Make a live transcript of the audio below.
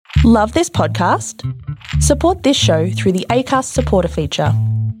Love this podcast? Support this show through the Acast supporter feature.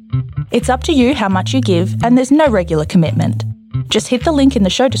 It's up to you how much you give, and there's no regular commitment. Just hit the link in the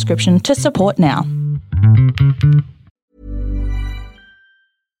show description to support now.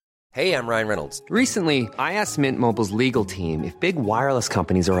 Hey, I'm Ryan Reynolds. Recently, I asked Mint Mobile's legal team if big wireless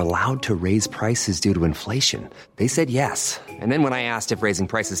companies are allowed to raise prices due to inflation. They said yes. And then when I asked if raising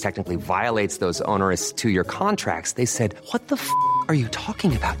prices technically violates those onerous two-year contracts, they said, "What the f*** are you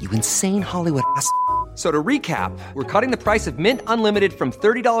talking about, you insane Hollywood ass?" So to recap, we're cutting the price of Mint Unlimited from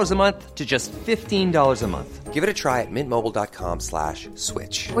 $30 a month to just $15 a month. Give it a try at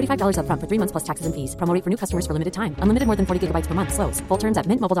mintmobile.com/switch. $45 up front for 3 months plus taxes and fees. Promo rate for new customers for limited time. Unlimited more than 40 gigabytes per month. Slows full terms at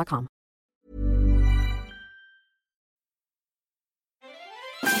mintmobile.com.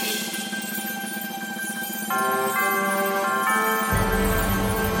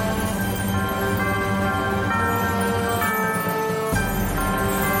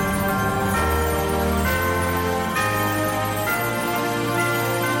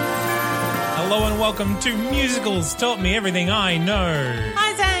 Hello and welcome to Musicals Taught Me Everything I Know.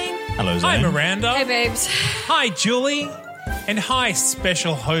 Hi, Zane. Hello, Zane. Hi, Miranda. Hey, babes. Hi, Julie. And hi,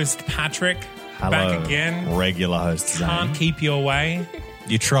 special host Patrick. Hello, Back again. regular host Zane. Can't keep you away.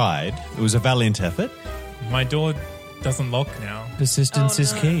 You tried. It was a valiant effort. My door doesn't lock now. Persistence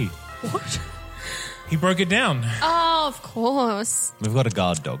is key. What? He broke it down. Oh, of course. We've got a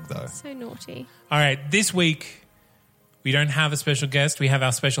guard dog, though. So naughty. All right, this week we don't have a special guest. We have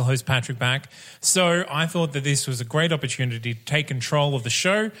our special host Patrick back. So I thought that this was a great opportunity to take control of the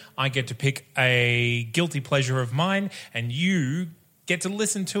show. I get to pick a guilty pleasure of mine, and you get to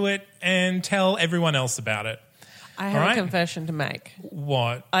listen to it and tell everyone else about it. I have All right. a confession to make.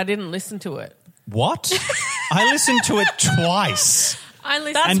 What? I didn't listen to it. What? I listened to it twice. I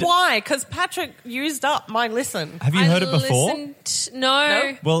listened. That's And- why, because Patrick used up my listen. Have you heard it before?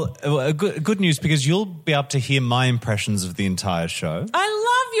 No. Well, good news, because you'll be able to hear my impressions of the entire show. I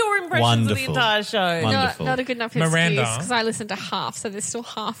love your impressions of the Wonderful. entire show. Wonderful. Not a good enough Miranda. excuse because I listened to half, so there's still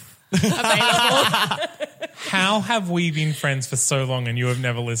half available. How have we been friends for so long and you have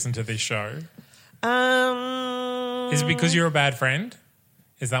never listened to this show? Is it because you're a bad friend?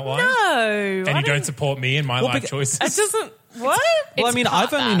 Is that why? No. And you don't support me in my life choices? It doesn't... What? Well, I It's mean,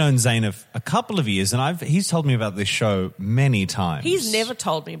 part I've only that. known Zane a couple of years, and he's told me about this show many times. He's never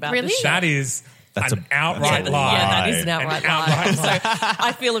told me about Really? this show. That is That's an an outright lie. Yeah, that is an outright lie. outright So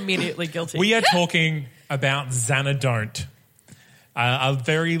I feel immediately guilty. We are talking about Xanadont, a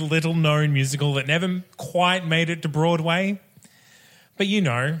very little known musical that never quite made it to Broadway. But you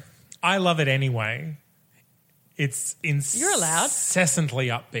know, I love it anyway. It's You're allowed. incessantly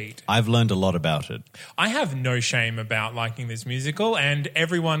upbeat. I've learned a lot about it. I have no shame about liking this musical, and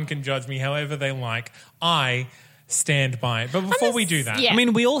everyone can judge me however they like. I stand by it. But before we do that, yeah. I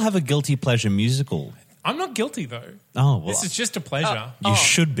mean, we all have a guilty pleasure musical. I'm not guilty though. Oh, well, This is just a pleasure. you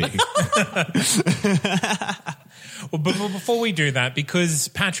should be. Well, but before we do that, because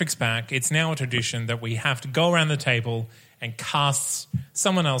Patrick's back, it's now a tradition that we have to go around the table and cast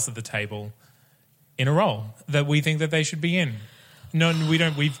someone else at the table in a role that we think that they should be in. No, we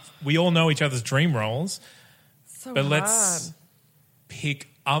don't. We all know each other's dream roles, so but hard. let's pick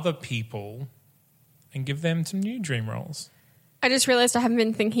other people and give them some new dream roles. I just realised I haven't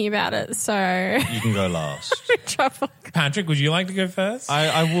been thinking about it, so You can go last. trouble. Patrick, would you like to go first?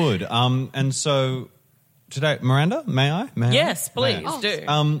 I would. And so today, Miranda, may I? May I? Yes, please May I?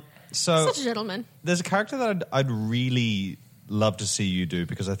 do. So Such a gentleman. there's a character that I'd really love to see you do,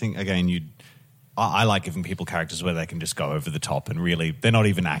 because I think, again, I like giving people characters where they can just go over the top and really, they're not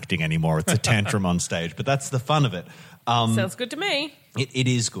even acting anymore. It's a tantrum on stage, but that's the fun of it. Sounds good to me. It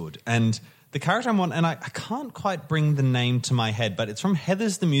is good. And the character I want, and I can't quite bring the name to my head, but it's from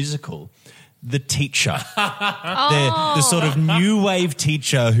Heathers the Musical, the teacher. The sort of new wave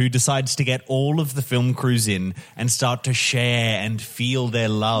teacher who decides to get all of the film crews in and start to share and feel their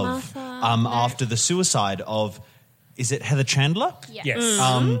love after the suicide of, is it Heather Chandler? Yeah.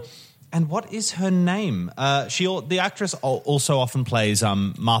 Yes. And what is her name? The actress also often plays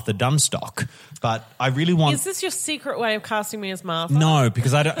Martha Dunstock, but I really want... Is this your secret way of casting me as Martha? No,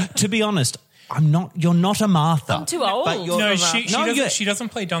 because I don't... To be honest, I'm not... You're not a Martha. I'm too old. But you're- No, No, she doesn't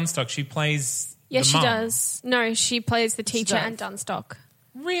play Dunstock. She plays Yes, the she mum. does. No, she plays the teacher does. and Dunstock.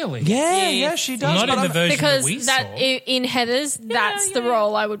 Really? Yeah, she does. Not but in the I'm- version Because that we that saw. in Heathers, that's the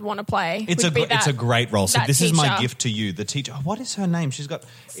role I would want to play. It's would be it's a great role. So that this is my teacher. gift to you. The teacher... What is her name? She's got...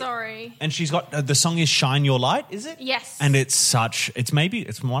 Sorry. And she's got... the song is Shine Your Light, is it? Yes. And it's such...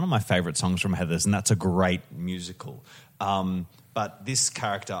 It's one of my favourite songs from Heathers, and that's a great musical. But this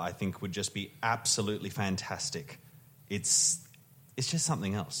character, I think, would just be absolutely fantastic. It's it's just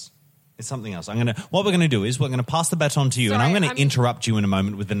something else. It's something else. What we're gonna do is we're gonna pass the baton to you, and I'm gonna interrupt you in a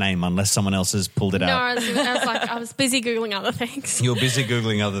moment with the name, unless someone else has pulled it No, out. I was busy Googling other things. You're busy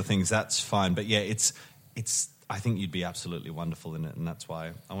Googling other things. That's fine. But yeah, it's. I think you'd be absolutely wonderful in it, and that's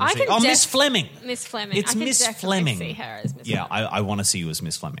why I want to see. Oh, Miss Fleming. Miss Fleming. It's I can Miss definitely Fleming. see her as Miss Yeah, Fleming. I want to see you as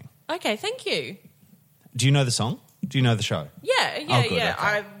Miss Fleming. Okay, thank you. Do you know the song? Do you know the show? Yeah. Oh, good, okay.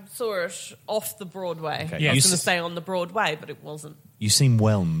 I saw it off the Broadway. Okay. I Yeah. was You going to s- say on the Broadway, but it wasn't. You seem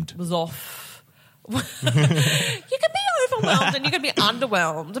whelmed. It was off. You can be overwhelmed and you can be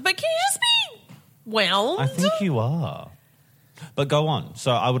underwhelmed, but can you just be whelmed? I think you are. But go on.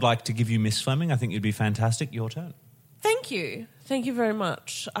 So I would like to give you Miss Fleming. I think you'd be fantastic. Your turn. Thank you. Thank you very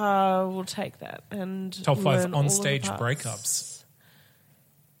much. We'll take that. And Top 5 learn all of the on-stage parts. breakups.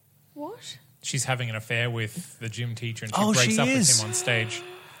 What? She's having an affair with the gym teacher and she Oh, breaks she up is. with him on stage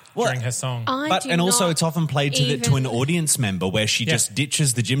What? during her song. Also it's often played to an audience member where she Yeah. just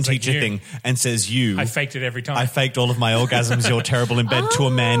ditches the gym like, teacher you. thing and says, "You." I faked it every time. I faked all of my orgasms. You're terrible in bed to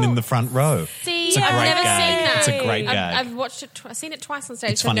a man in the front row. See, It's a I've great never gag. seen that. It's a great gag. I've watched it. I've seen it twice on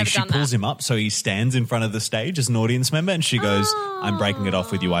stage. It's so I've funny. never She done pulls that. him up so he stands in front of the stage as an audience member, and she goes, "I'm breaking it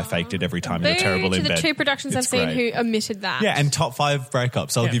off with you. I faked it every time. You're Boo terrible to in the bed." two productions It's I've seen great. who omitted that. Yeah, and top 5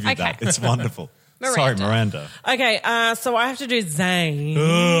 breakups. I'll Yeah. give you Okay. that. It's wonderful. Miranda. Sorry, Miranda. Okay, so I have to do Zayn.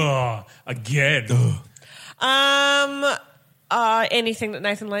 Ugh, again. Anything that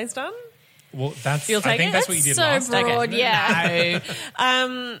Nathan Lane's done? Well, that's. You'll I take think it? that's what you did So last time. broad, isn't it? yeah.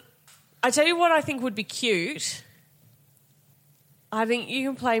 No. I tell you what I think would be cute. I think you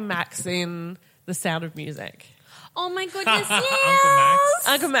can play Max in The Sound of Music. Oh my goodness, Uncle yes. Max.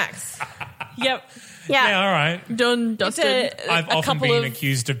 Uncle Max. Yep. Yeah, all right. Done, It's dusted. I've a often couple been of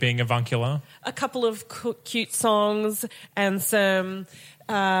accused of being avuncular. a couple of cute songs and some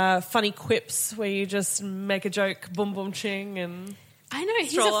funny quips where you just make a joke, boom boom ching, and I know,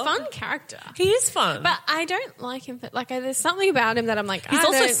 he's Stroller. a fun character. he is fun. But I don't like him. There's something about him that I'm like, He's I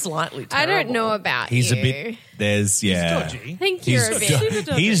also don't- slightly I don't terrible. know about He's you. a bit. There's Dodgy. I think you're a bit.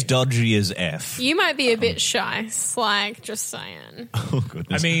 He's dodgy as F. You might be a bit shy. Like, just saying. Oh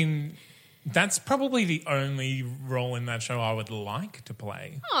goodness. I mean, that's probably the only role in that show I would like to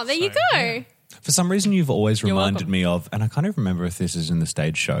play. Oh, there you So, go. yeah. For some reason, you've always You're reminded welcome. me of, and I can't even remember if this is in the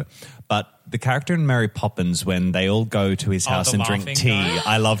stage show, but the character in Mary Poppins when they all go to his house the and drink laughing tea. guy?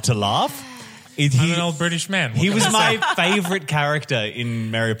 I love to laugh. I'm an old British man. What He can was I my say? favourite character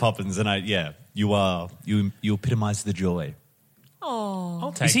in Mary Poppins, and you epitomise the joy.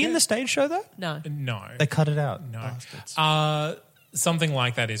 I'll take Is he it. in the stage show though? no. No. They cut it out. No. Bastards. Something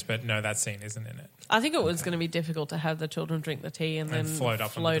like that is, but no, that scene isn't in it. I think it was going to be difficult to have the children drink the tea and then float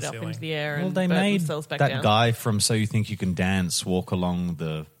up into the ceiling. into the air Well, and they burn made themselves back that down. guy from So You Think You Can Dance walk along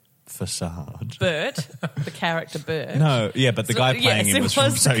the facade. Bert, the character Bert. No, yeah, but the So- guy playing yes, him it was from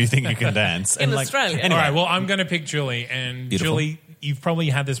was- So You Think You Can Dance. In Australia. Anyway, All right, well, I'm going to pick Julie. And Beautiful. Julie, you've probably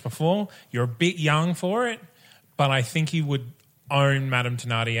had this before. You're a bit young for it, but I think you would own Madame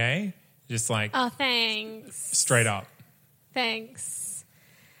Thénardier, just like Oh, thanks. straight up. Thanks.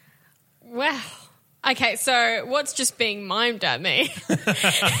 Well, okay, so what's just being mimed at me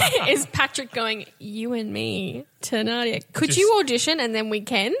is Patrick going, you and me, Thénardier. Could Just- you audition and then we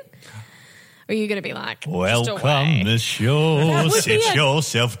can? Or are you going to be like, just welcome, away? monsieur. That would be Sit a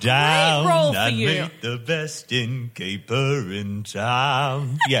yourself down. role for and you. meet the best innkeeper in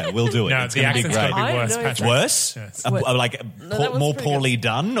town. Yeah, we'll do it. No, it's the going to be accent's got great. to be I worse, know Patrick. Worse? Yes. Like that was more pretty poorly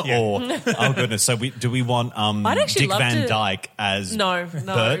done, or oh goodness? So do we want I'd actually Dick love Van to- Dyke as No,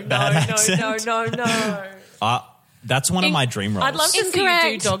 Bert? Bad accent? no. That's one of my dream roles. I'd love to see you do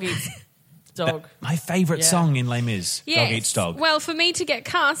Incorrect. Dog Eats Dog. My favourite Yeah. song in Les Mis, Yes. Dog Eats Dog. Well, for me to get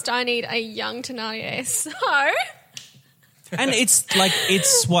cast, I need a young Thénardier. So, And it's like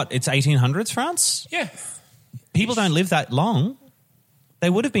it's 1800s France. Yeah. People don't live that long. They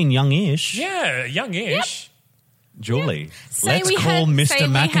would have been youngish. Yeah, youngish. Julie, say let's we call had, Mr. say we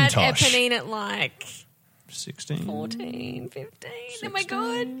had Macintosh. Eponine at like 16. 14, 15. Oh my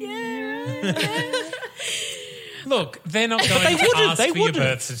God, yeah, right. Yeah. Look, they're not going they to wouldn't, ask they for your wouldn't.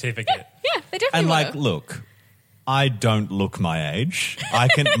 birth certificate. Yeah, they definitely And were. like, look, I don't look my age.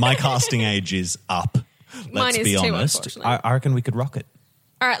 My casting age is up. Let's Mine is be too, honest. unfortunately. I reckon we could rock it.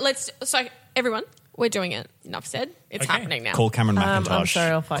 All right, so everyone, we're doing it. Enough said. It's Okay. happening now. Call Cameron I'm McIntosh.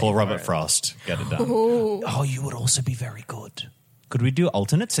 sorry, I'll fight Call you for Robert it. Frost. Get it done. Oh, you would also be very good. Could we do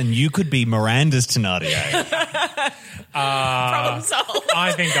alternates? And you could be Miranda's Thénardier. Problem solved.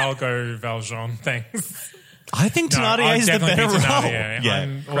 I think I'll go Valjean. Thanks. I think No, Thénardier I'll is the definitely better pick role. Thénardier. Yeah,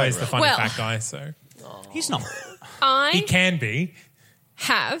 I'm great always the role. funny Well- fat guy, so He's not. he I can be.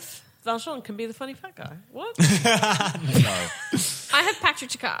 have Valjean can be the funny fat guy. What? I have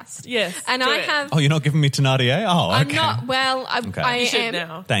Patrick to cast. Yes, And do I it. have... Oh, you're not giving me Thénardier? Oh, okay. I'm not... Well, Okay. I You should am.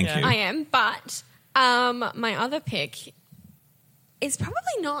 now. Thank you. I am, but my other pick is probably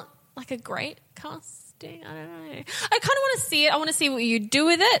not like a great casting. I don't know. I kind of want to see it. I want to see what you do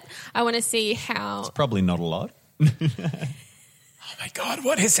with it. I want to see how... Probably not a lot. Oh my God,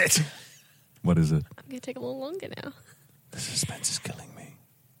 what is it? What is it? I'm going to take a little longer now. The suspense is killing me.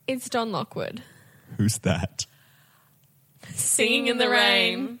 It's Don Lockwood. Who's that? Singing in the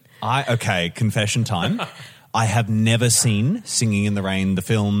Rain. Okay, confession time. I have never seen Singing in the Rain, the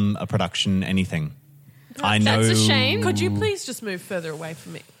film, a production, anything. I know. That's a shame. Could you please just move further away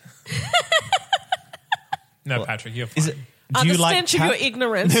from me? No, Patrick, you're fine. Is it? Do The you like stench of your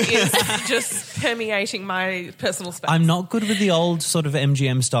ignorance is just permeating my personal space. I'm not good with the old sort of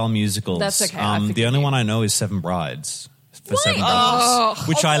MGM style musicals. That's okay, I The forgive only you. one I know is Seven Brides for Why? Seven Brothers,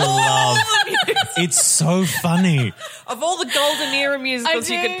 which I love. It's so funny. Of all the golden era musicals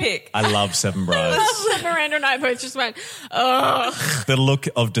I you do. could pick. I love Seven Brides. Miranda and I both just went, oh. The look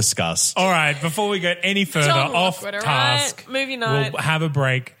of disgust. All right, before we get any further John off Lockwood, all task, right? Movie night. we'll have a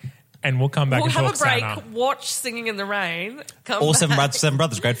break and we'll come back We'll and have talk a break, Santa. watch Singing in the Rain. Come Or back. Seven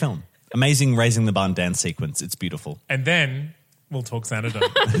Brothers, great film. Amazing Raising the Barn dance sequence. It's beautiful. And then we'll talk Santa.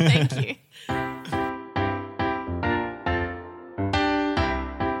 Thank you.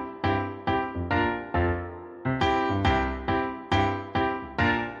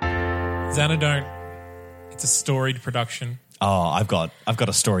 Xanadont, it's a storied production. Oh, I've got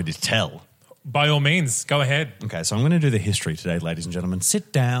a story to tell. By all means, go ahead. Okay, so I'm going to do the history today, ladies and gentlemen.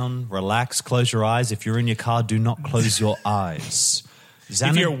 Sit down, relax, close your eyes. If you're in your car, do not close your eyes.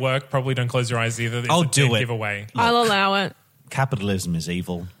 If you're at work, probably don't close your eyes either. It's Oh, a do dead it. giveaway. I'll allow it. Capitalism is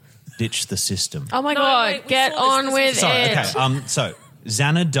evil. Ditch the system. Oh my No, God, wait, we get saw on this. with Sorry, it. okay. So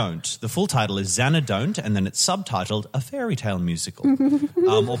Xanadont. The full title is Xanadont, and then it's subtitled A Fairy Tale Musical.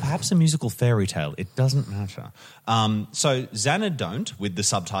 Or perhaps a musical fairy tale. It doesn't matter. So Xanadont, with the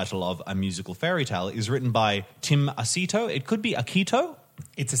subtitle of A Musical Fairy Tale, is written by Tim Aceto. It could be Akito.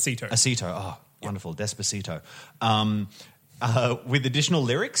 It's a Cito. Aceto. Oh, wonderful. Despacito. With additional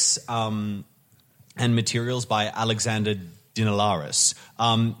lyrics and materials by Alexander Dinelaris.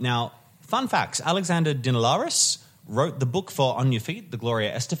 Now, fun facts. Alexander Dinelaris wrote the book for On Your Feet, the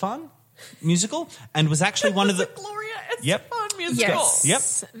Gloria Estefan musical, and was actually one of the... Gloria Yep. Estefan musical. Yes. Yep.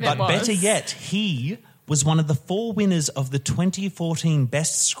 There But better was. yet, he was one of the 4 winners of the 2014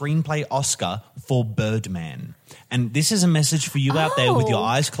 Best Screenplay Oscar for Birdman. And this is a message for you out there with your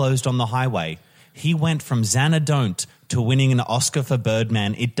eyes closed on the highway. He went from Xanadont to winning an Oscar for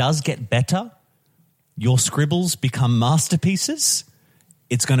Birdman. It does get better. Your scribbles become masterpieces.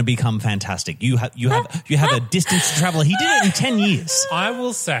 It's going to become fantastic. You have a distance to travel. He did it in 10 years. I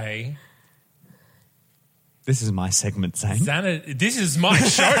will say, This is my segment, Zane. Xana, this is my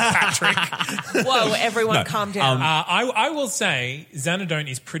show, Patrick. Whoa, everyone calm down. I will say Xanadont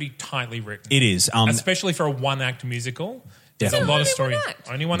is pretty tightly written. It is. Especially for a one-act musical. There's a Definitely. lot of Only story. one act?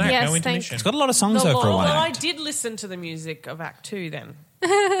 Only one act, Yes, no thank- intermission. It's got a lot of songs though for a one Well, I act. did listen to the music of Act 2 then.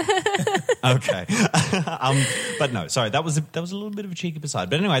 Okay, but no, sorry, that was a little bit of a cheeky aside.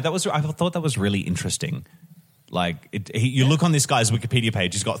 But anyway, I thought that was really interesting. Like, you look on this guy's Wikipedia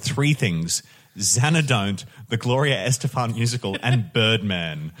page, he's got 3 things: Xanadont, the Gloria Estefan musical, and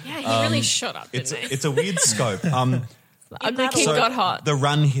Birdman. Yeah, he really shut up, didn't he? It's a weird scope. The ugly kid So, got hot. The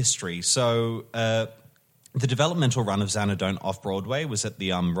run history. So the developmental run of Xanadont off-Broadway was at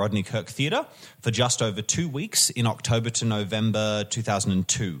the Rodney Kirk Theatre for just over 2 weeks in October to November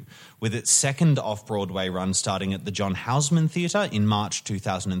 2002, with its second off-Broadway run starting at the John Houseman Theatre in March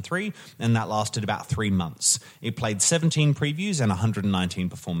 2003, and that lasted about 3 months. It played 17 previews and 119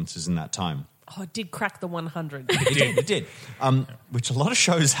 performances in that time. Oh, it did crack the 100. It did. Which a lot of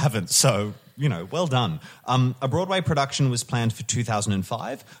shows haven't, so, well done. A Broadway production was planned for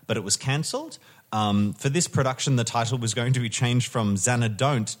 2005, but it was cancelled. For this production, the title was going to be changed from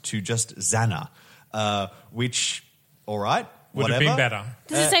Xanadont to just Xana, which, all right, Would whatever. have been better.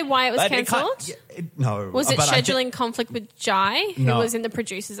 Does it say why it was But it can't- cancelled? No. Was it but scheduling conflict with Jai, who No. was in the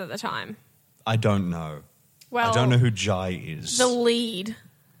producers at the time? I don't know. Well, I don't know who Jai is. the lead.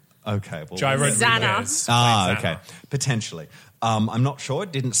 Okay. Well, Jai let's- Xana. Xana. okay. Potentially. I'm not sure.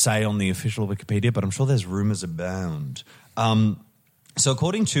 It didn't say on the official Wikipedia, but I'm sure there's rumours abound. So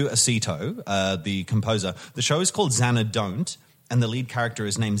according to Aceto, the composer, the show is called Xanadont, and the lead character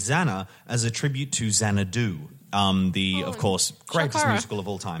is named Xana as a tribute to Xanadu, Of course, greatest Shakara. musical of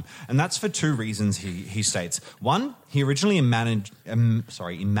all time. And that's for two reasons, he states. One, he originally imagined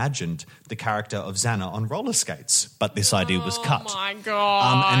the character of Xana on roller skates, but this idea was cut. Oh my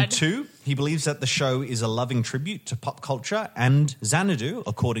God. And two, he believes that the show is a loving tribute to pop culture, and Xanadu,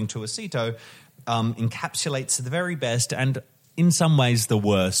 according to Acito, encapsulates the very best and in some ways the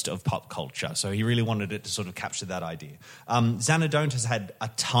worst of pop culture. So he really wanted it to sort of capture that idea. Xanadon't has had a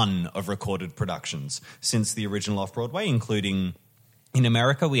ton of recorded productions since the original Off-Broadway, including in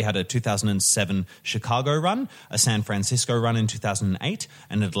America, we had a 2007 Chicago run, a San Francisco run in 2008,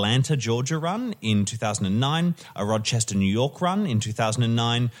 an Atlanta, Georgia run in 2009, a Rochester, New York run in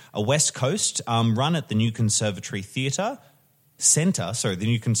 2009, a West Coast run at the New Conservatory Theatre Centre, the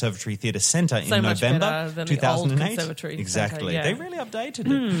New Conservatory Theatre Centre in So much November better than the 2008. old Conservatory Exactly. Centre, yeah. They really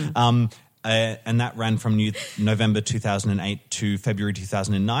updated it. And that ran from November 2008 to February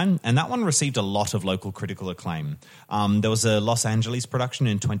 2009. And that one received a lot of local critical acclaim. There was a Los Angeles production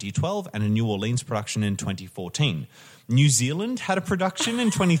in 2012 and a New Orleans production in 2014. New Zealand had a production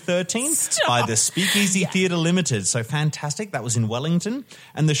in 2013 by the Speakeasy Theatre Limited. So fantastic. That was in Wellington.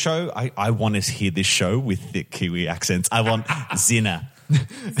 And the show, I want to hear this show with thick Kiwi accents. I want Zina.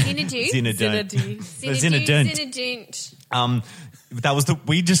 Xanadu. Xanadu. That was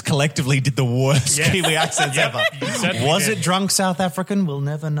we just collectively did the worst Kiwi accents ever. Was it drunk South African? We'll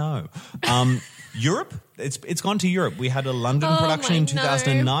never know. Europe, it's gone to Europe. We had a London production in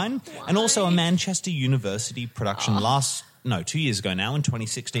 2009 and also a Manchester University production 2 years ago now in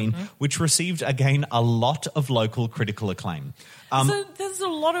 2016, which received, again, a lot of local critical acclaim. So there's a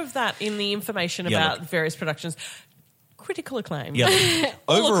lot of that in the information about various productions. Critical acclaim. Yeah.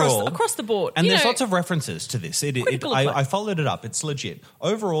 All Overall, across the board. And there's lots of references to this. Critical acclaim. I followed it up. It's legit.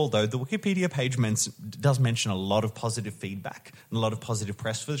 Overall, though, the Wikipedia page does mention a lot of positive feedback and a lot of positive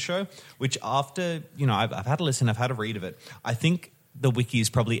press for the show, which after, I've had a listen, I've had a read of it. I think the wiki is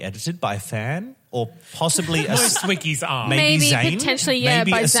probably edited by a fan or possibly Most wikis are. maybe Zane, potentially,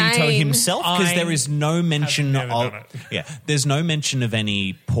 maybe by Acito Zane. himself, because there is no mention never of done it. there's no mention of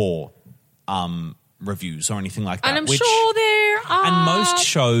any poor reviews or anything like that. And I'm sure there are. And most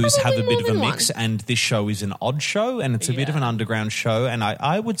shows have a probably bit of a more than mix, one. and this show is an odd show, and it's a bit of an underground show. And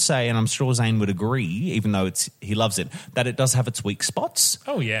I would say, and I'm sure Zane would agree, even though he loves it, that it does have its weak spots.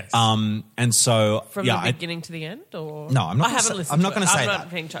 Oh, yes. And so From the beginning to the end, or no, I'm not. I haven't listened. I'm not going to say I'm that. not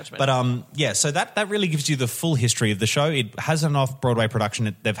being judgmental. But so that really gives you the full history of the show. It has an off-Broadway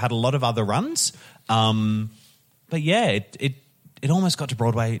production. They've had a lot of other runs, but yeah, it almost got to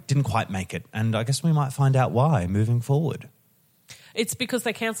Broadway, didn't quite make it, and I guess we might find out why moving forward. It's because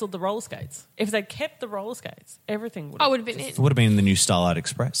they cancelled the roller skates. If they kept the roller skates, everything would. I would have been in. It would have been the new Starlight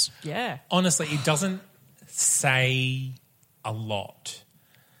Express. Yeah. Honestly, it doesn't say a lot.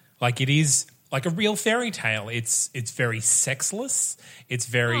 Like, it is like a real fairy tale. It's very sexless. It's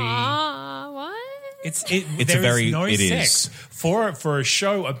very... What? It sex. is. For a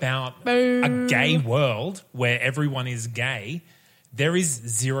show about a gay world where everyone is gay, there is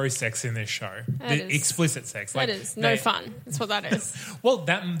zero sex in this show. Explicit sex. That is no fun. That's what that is. Well,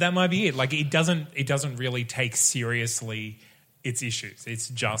 that might be it. Like, it doesn't really take seriously its issues. It's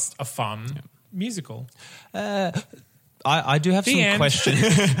just a fun musical. I do have The some end. questions.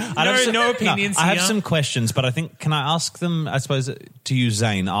 No opinions I have here. some questions, but I think, can I ask them, I suppose, to you,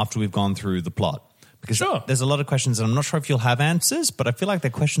 Zane, after we've gone through the plot? Because Sure. there's a lot of questions, and I'm not sure if you'll have answers, but I feel like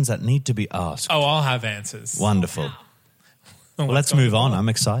they're questions that need to be asked. Oh, I'll have answers. Wonderful. Oh, Well, let's move on. I'm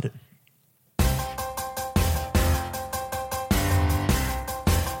excited.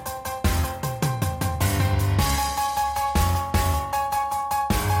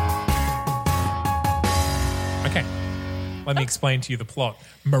 Okay. Let me explain to you the plot.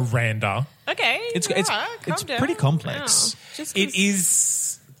 Miranda. Okay. It's all right, calm down. pretty complex. Just It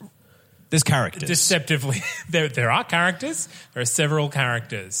is There's characters. deceptively. There are characters. There are several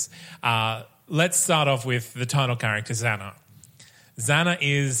characters. Let's start off with the title character, Xana. Xana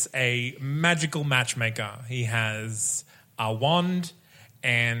is a magical matchmaker. He has a wand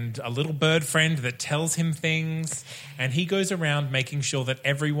and a little bird friend that tells him things, and he goes around making sure that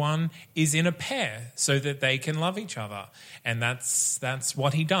everyone is in a pair so that they can love each other. And that's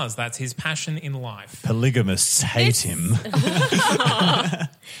what he does. That's his passion in life. Polygamists hate him.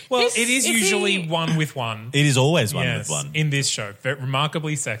 Well, it is usually one with one. It is always one Yes, with one. in this show.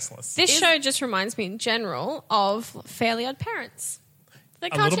 Remarkably sexless. This show just reminds me in general of Fairly Odd Parents. The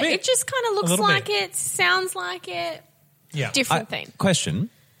little cartoon. bit. It just kind of A looks little like bit. it, sounds like it. Yeah. Different thing.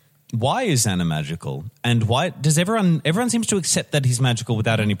 Question. why is Xana magical? And why does everyone seems to accept that he's magical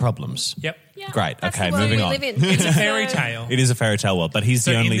without any problems? Yep. Yeah, Great. that's Okay, the world moving we on. live in. It's a fairy tale. It is a fairy tale world, but he's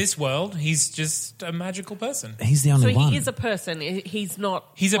So the only in this world, he's just a magical person. he's the So only one. he is a person. He's not.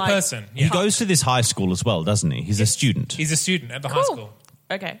 He's a like- person. He Yeah. goes to this high school as well, doesn't he? He's a student. He's a student at the high Cool. school.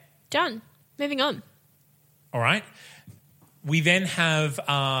 Okay. Done. Moving on. All right. We then have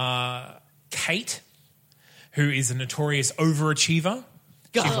Kate, who is a notorious overachiever.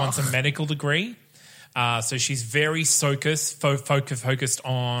 She wants a medical degree. So she's very focused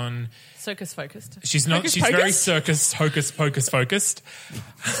on... Circus focused. She's not. Hocus She's very pocus? circus, hocus pocus focused.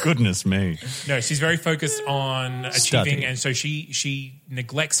 Goodness me. No, she's very focused on achieving, Study. and so she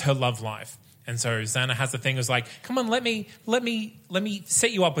neglects her love life. And so Xana has the thing was like, come on, let me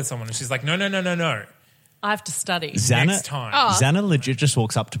set you up with someone. And she's like, no. I have to study. Next time. Xana legit just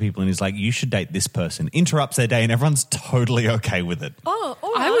walks up to people and is like, you should date this person. Interrupts their day and everyone's totally okay with it. Oh,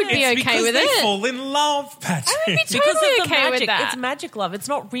 all I would right. be It's okay because with they it. fall in love, Patrick. I would be Because totally of the okay magic. with that. It's magic love. It's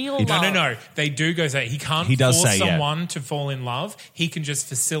not real He- love. No. They do go say he can't He does force say, yeah. someone to fall in love. He can just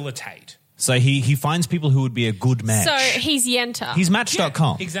facilitate. So he finds people who would be a good match. So he's Yenta. He's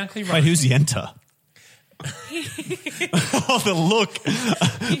Match.com. Yeah, exactly right. Wait, who's Yenta? Oh, the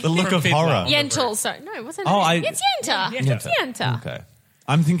look From of Fiddler. horror. Yental. So no, what's it? Oh, It's Yenta. Yenta. It's Yenta. Okay.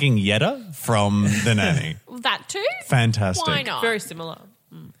 I'm thinking Yetta from The Nanny. That too. Fantastic. Why not? Very similar.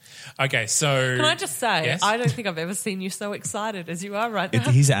 Okay, so Can I just say, Yes? I don't think I've ever seen you so excited as you are right now.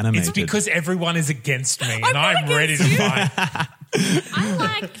 He's animated. It's because everyone is against me, and not I'm ready to against fight. I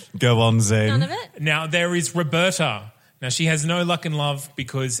like Go on, Zane. none of it. Now there is Roberta. Now she has no luck in love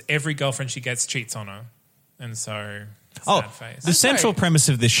because every girlfriend she gets cheats on her, and so Oh, sad face. the central premise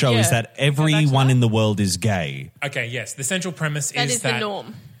of this show is Yeah. that everyone in the world is gay. Okay, yes, the central premise That is is that the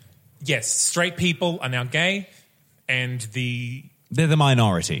norm. yes, straight people are now gay, and They're the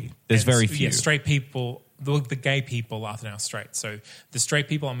minority. There's very few. Yeah, straight people. The gay people are now straight. So the straight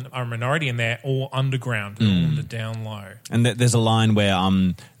people are a minority, and they're all underground, they're all on the down low. And there's a line where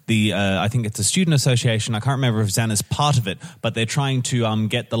I think it's a student association. I can't remember if Xana's part of it, but they're trying to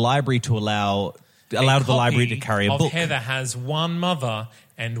get the library to allow the library to carry a of book, Heather has one mother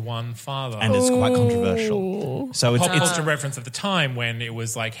and one father. and it's quite controversial. So Pop it's culture reference at the time when it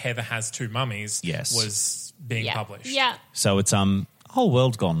was like Heather has two mummies. Yes. Was being Yeah. published. Yeah. so it's whole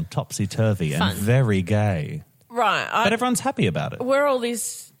world gone topsy turvy and Fun. very gay, Right. but everyone's happy about it. Where are all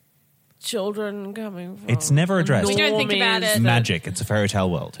these children coming from? It's never addressed. We don't think about Normies it. Magic. It's a fairy tale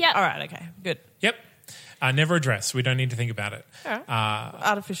world. Yeah. All right. Okay. Good. Yep. Never addressed. We don't need to think about it. All right.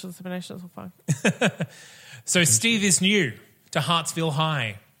 Artificial insemination is all fine. So Steve is new to Hartsville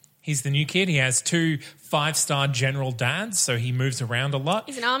High. He's the new kid. He has 2 5-star general dads, so he moves around a lot.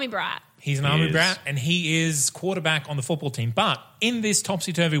 He's an army brat. He's an He army is. brat, and he is quarterback on the football team. But in this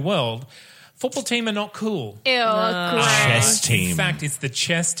topsy-turvy world, football team are not cool. Ew. gross. Chess team. In fact, it's the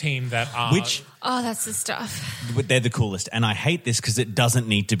chess team that are... Which Oh, that's the stuff. they're the coolest. And I hate this because it doesn't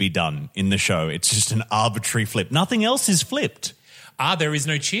need to be done in the show. It's just an arbitrary flip. Nothing else is flipped. there is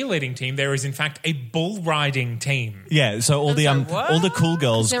no cheerleading team. There is, in fact, a bull riding team. Yeah, so all the cool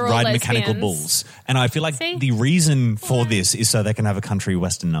girls They're all ride mechanical lesbians. bulls. And I feel like See? the reason for this is so they can have a country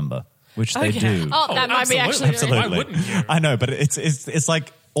western number, which they do. Oh, that might be absolutely. actually Why Absolutely. wouldn't you? I know, but it's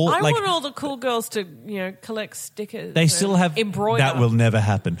like all I like want all the cool girls to, collect stickers. they and still have embroider. that will never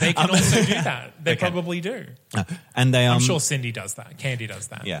happen. They can also do that. They can. probably do. And they I'm sure Cindy does that. Candy does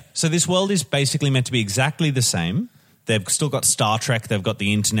that. Yeah. So this world is basically meant to be exactly the same. They've still got Star Trek, they've got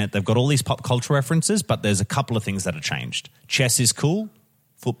the internet, they've got all these pop culture references, but there's a couple of things that are changed. Chess is cool,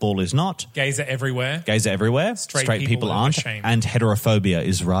 football is not, Gays are everywhere. gays are everywhere, Straight straight people people are aren't, ashamed. and heterophobia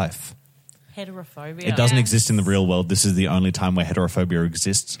is rife. Heterophobia. It doesn't Yeah. exist in the real world. This is the only time where heterophobia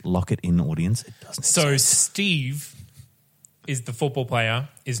exists. Lock it in, audience. It doesn't So exist. Steve is the football player,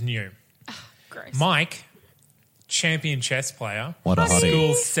 is new. Gross. Mike, champion chess player, What a hottie.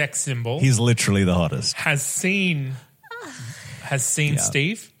 school sex symbol, He's literally the hottest. has seen Yeah.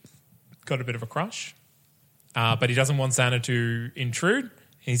 Steve, got a bit of a crush, but he doesn't want Xana to intrude.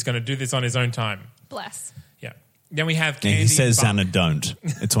 He's going to do this on his own time. Bless. Yeah. Then we have Yeah, Candy he says and Buck. Xana don't.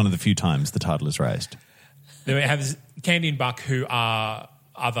 It's one of the few times the title is raised. Then we have Candy and Buck, who are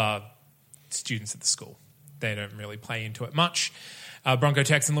other students at the school. They don't really play into it much. Bronco,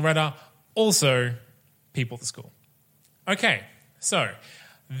 Tex, and Loretta, also people at the school. Okay, so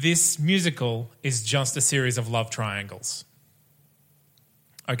this musical is just a series of love triangles.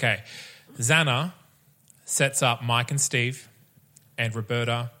 Okay, Xana sets up Mike and Steve and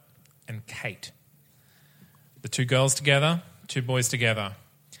Roberta and Kate. The 2 girls together, 2 boys together.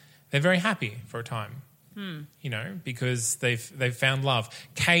 They're very happy for a time, because they've found love.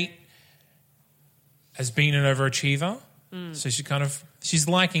 Kate has been an overachiever. So she's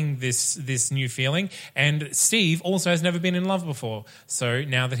liking this new feeling. And Steve also has never been in love before. So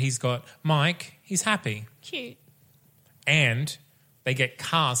now that he's got Mike, he's happy. Cute. And they get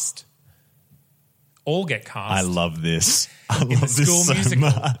cast. All get cast. I love this. I the love this school so musical.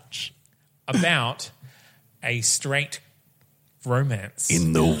 much. About a straight romance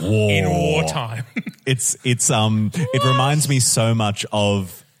In the war. in wartime. It reminds me so much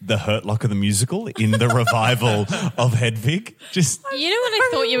of the Hurt Locker the musical in the revival of Hedwig. Just You know what I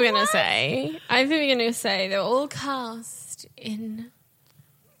thought you were going to say? I thought you were going to say they're all cast in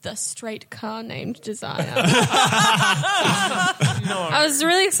the straight car named Desire. I was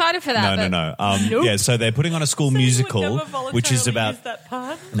really excited for that. no. Nope. Yeah, so they're putting on a school musical, which is about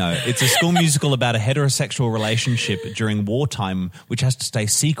it's a school musical about a heterosexual relationship during wartime, which has to stay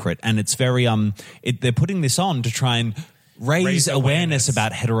secret, and it's very they're putting this on to try and raise awareness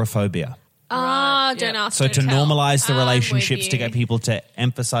about heterophobia. Don't ask, So don't to tell. normalize the I'm with relationships, to you. get people to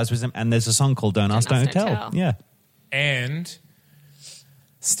emphasize with them, and there's a song called "Don't Ask, Don't Tell." Yeah, And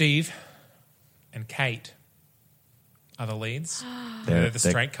Steve and Kate are the leads. They're the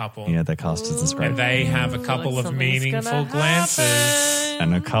straight couple. Yeah, they're cast as the straight And they have a couple of something's meaningful gonna glances.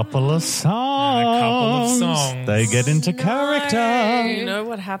 and a couple of songs. They get into character. You know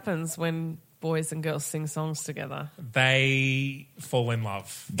what happens when boys and girls sing songs together? They fall in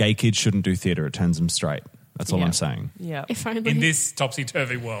love. Gay kids shouldn't do theatre. It turns them straight. That's all Yeah. I'm saying. Yeah. If only. In this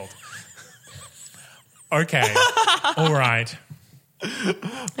topsy-turvy world. Okay. All right.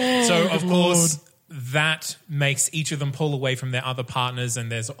 So, of course, that makes each of them pull away from their other partners,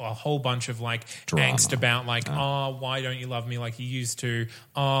 and there's a whole bunch of like Drama. angst about like, oh, why don't you love me like you used to?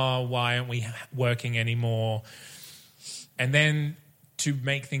 Oh, why aren't we working anymore? And then to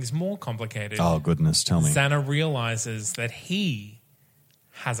make things more complicated, Oh, goodness, tell me. Xana realizes that he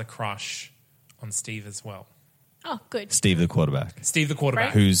has a crush on Steve as well. Oh, good. Steve, the quarterback, Steve, the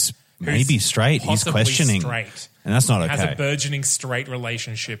quarterback. who's maybe straight. He's possibly questioning. straight. And that's not Has okay. a burgeoning straight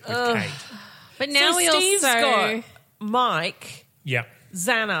relationship with Kate. But now so we Steve's also. got Mike, Yeah.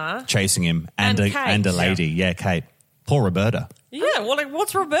 Xana. Chasing him and And a Kate. lady. Yeah, Kate. Poor Roberta. Yeah, well, like,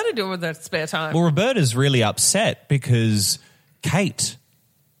 what's Roberta doing with her spare time? Well, Roberta's really upset because Kate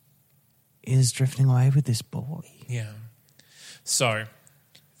is drifting away with this boy. Yeah. So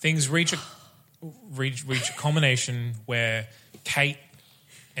things reach a culmination where Kate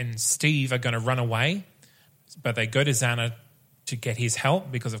and Steve are going to run away, but they go to Xana to get his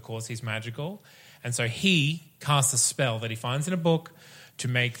help because, of course, he's magical. And so he casts a spell that he finds in a book to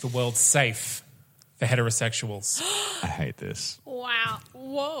make the world safe for heterosexuals. I hate this. Wow.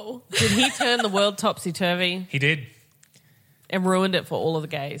 Whoa. Did he turn the world topsy-turvy He did. and ruined it for all of the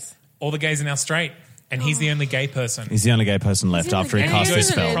gays? All the gays are now straight, and he's the only gay person. He's the only gay person left the after he only And he cast goes his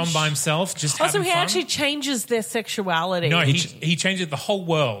to the spell. prom by himself, just Also, having he fun. actually changes their sexuality. No, he changes the whole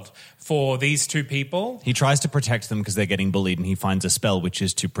world for these two people. He tries to protect them because they're getting bullied, and he finds a spell which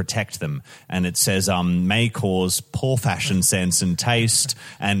is to protect them. And it says may cause poor fashion sense and taste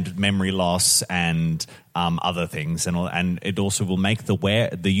and memory loss and other things. And it also will make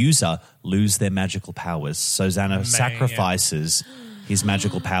the user lose their magical powers. So Xana sacrifices his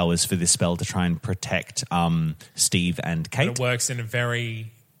magical powers for this spell to try and protect Steve and But Kate. it works in a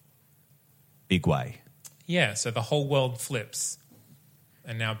very, Big way. yeah, so the whole world flips.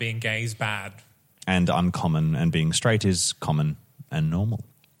 And now being gay is bad. And uncommon, and being straight is common and normal.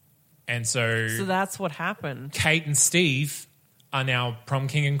 And so So that's what happened. Kate and Steve are now prom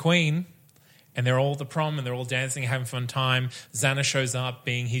king and queen. And they're all at the prom and they're all dancing, having a fun time. Xana shows up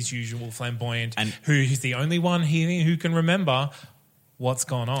being his usual flamboyant, And- who's the only one here who can remember what's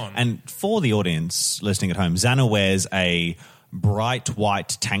gone on. And for the audience listening at home, Xana wears a bright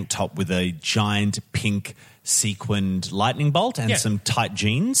white tank top with a giant pink sequined lightning bolt and Yeah. some tight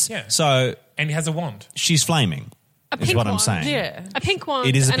jeans. Yeah. So And he has a wand. she's flaming, A is pink what I'm wand. saying. Yeah. A pink one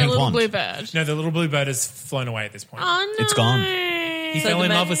It is a and pink a little wand. blue bird. No, the little blue bird has flown away at this point. Oh, no. It's gone. He So fell the in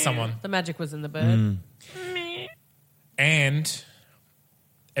ma- love with someone. The magic was in the bird. And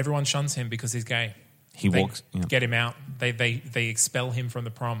everyone shuns him because he's gay. He They walks. Yeah. get him out. They expel him from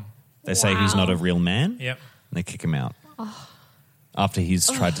the prom. They say he's not a real man. Yep. And they kick him out after he's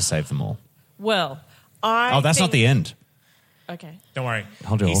tried to save them all. Well, That's not the end. Okay. Don't worry.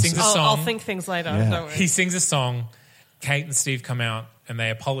 Hold your He sings a horses. song. I'll think things later. Yeah. Don't worry. He sings a song. Kate and Steve come out and they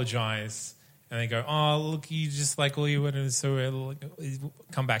apologize and they go, "Oh, look, you just like all you wanted, so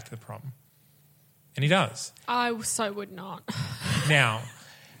come back to the prom." And he does. I so would not. Now,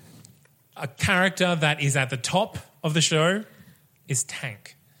 a character that is at the top of the show is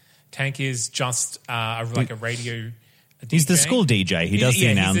Tank. Tank is just like a radio He's the DJ? school DJ. He does the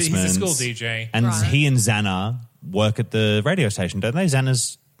announcements. He's the school DJ. And Right. he and Xana work at the radio station, don't they?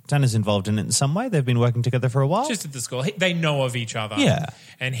 Xana's involved in it in some way. They've been working together for a while. Just at the school. They know of each other. Yeah.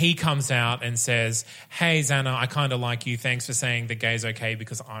 And he comes out and says, hey, Xana, I kind of like you. Thanks for saying the gay's okay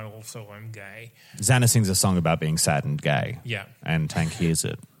because I also am gay. Xana sings a song about being sad and gay. Yeah. And Tank hears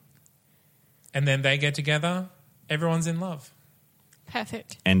it. And then they get together. Everyone's in love.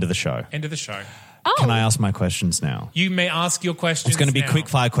 Perfect. End of the show. End of the show. Oh, Can I ask my questions now? You may ask your questions. It's going to be now. quick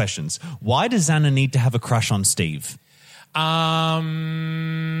fire questions. Why does Xana need to have a crush on Steve?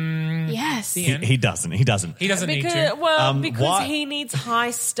 yes. The end. He doesn't. He doesn't. He doesn't need Because, to. because why- he needs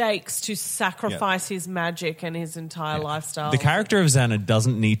high stakes to sacrifice his magic and his entire lifestyle. The character of Xana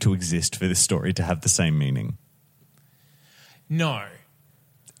doesn't need to exist for this story to have the same meaning. No.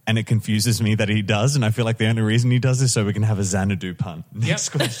 And it confuses me that he does, and I feel like the only reason he does is so we can have a Xanadu pun. Next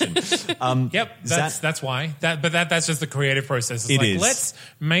question. Yep, that's why. That's just the creative process. It's It like, is. let's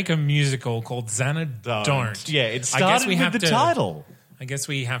make a musical called Xana Don't. Yeah, it started I guess we with have the to, title. I guess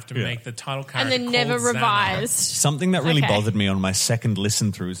we have to make the title character And then never called Xana. revised. Something that really Okay. bothered me on my second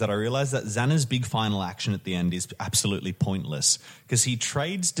listen through is that I realized that Xana's big final action at the end is absolutely pointless because he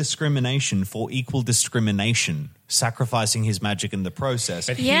trades discrimination for equal discrimination, sacrificing his magic in the process.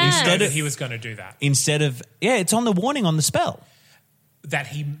 But Yeah. he Instead said that of- he was going to do that. Instead of, it's on the warning on the spell.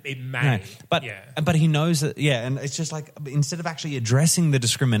 That it Yeah. may. But yeah. but he knows that, and it's just like instead of actually addressing the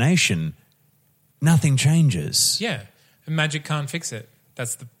discrimination, nothing changes. Yeah. And magic can't fix it.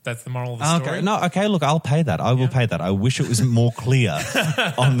 That's the moral of the story. Okay, look, I'll pay that. I will pay that. I wish it was more clear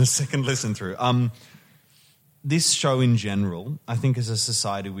on the second listen through. This show in general, I think as a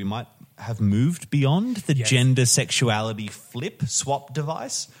society, we might have moved beyond the Yes. gender sexuality swap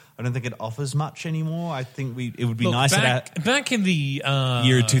device. I don't think it offers much anymore. I think it would be Look, nice back in the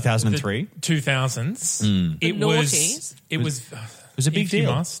year 2003. the 2000s, it The was noughties. it was a big if you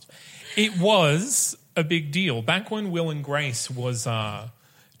deal. must. It was a big deal back when Will and Grace was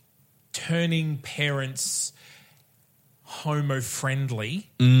turning parents homo-friendly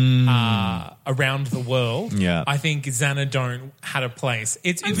around the world. Yeah. I think Xana Don't had a place.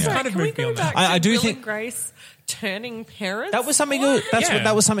 It's I'm kind sorry, of can we moved go beyond back that. I to do Will think- and Grace turning parents? That was something. What?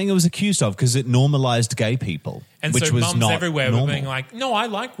 That was something it was accused of because it normalized gay people, And which so was mums not everywhere normal. were being like, no, I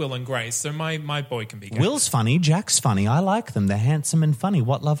like Will and Grace, so my boy can be gay. Will's funny, Jack's funny. I like them. They're handsome and funny.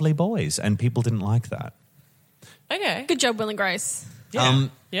 What lovely boys! And people didn't like that. Okay. Good job, Will and Grace. Yeah.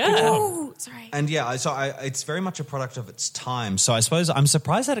 Ooh, sorry. And it's very much a product of its time. So I suppose I'm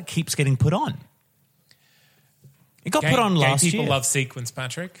surprised that it keeps getting put on. It got put on last Gay people year. love sequence,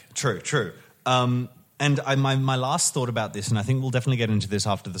 Patrick. True. And my last thought about this, and I think we'll definitely get into this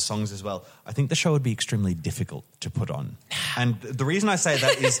after the songs as well. I think the show would be extremely difficult to put on, and the reason I say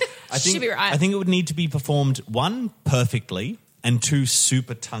that is I think Should be right. I think it would need to be performed one perfectly and two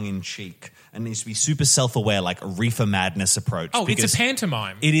super tongue in cheek, and needs to be super self aware, like a Reefer Madness approach. Oh, because it's a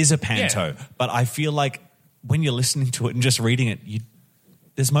pantomime. It is a panto, but I feel like when you're listening to it and just reading it,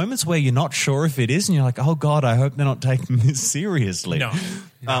 there's moments where you're not sure if it is, and you're like, oh God, I hope they're not taking this seriously. No.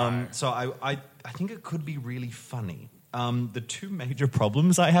 So I think it could be really funny. The two major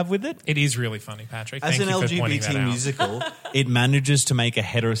problems I have with it, It is really funny, Patrick. as Thank an you for pointing that LGBT out. musical, it manages to make a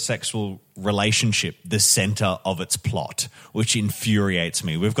heterosexual relationship the center of its plot, which infuriates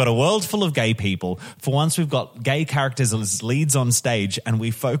me. We've got a world full of gay people. For once, we've got gay characters as leads on stage, and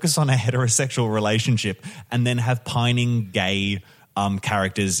we focus on a heterosexual relationship and then have pining gay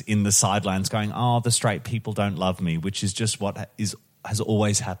characters in the sidelines going, oh, the straight people don't love me, which is just what has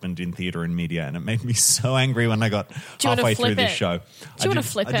always happened in theatre and media, and it made me so angry when I got Do you wanna halfway through flip this it? show. Do you want to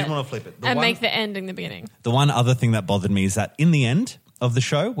flip it? I did want to flip it. And make the ending the beginning. The one other thing that bothered me is that in the end of the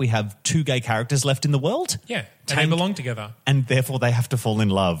show, we have two gay characters left in the world. Yeah, and they Tank- belong together. And therefore they have to fall in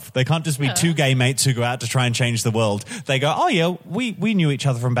love. They can't just be two gay mates who go out to try and change the world. They go, oh yeah, we knew each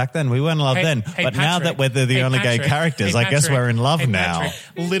other from back then. We weren't in love then. But now that we're the only gay characters, I guess we're in love now.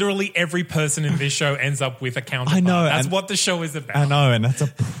 Patrick, literally every person in this show ends up with a counterpart. I know, That's and- what the show is about. I know, and that's a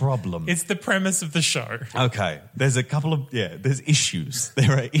problem. It's the premise of the show. Okay. There's a couple of, there's issues.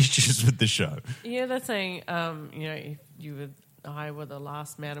 There are issues with the show. Yeah, they're saying, if I were the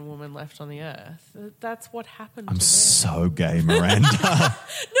last man and woman left on the earth. That's what happened to I'm them. so gay, Miranda. No.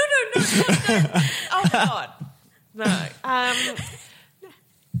 Oh, God. No.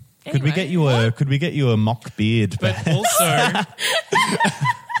 Could we get you a mock beard? But also,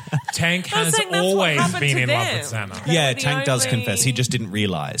 Tank I was has saying that's what always happened been to in love them. with Xana. They Yeah, were the Tank does only- confess. He just didn't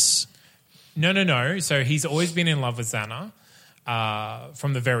realise. No. So he's always been in love with Xana.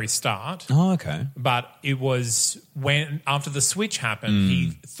 from the very start. Oh, okay. But it was when, after the switch happened,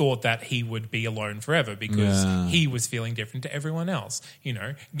 he thought that he would be alone forever because he was feeling different to everyone else,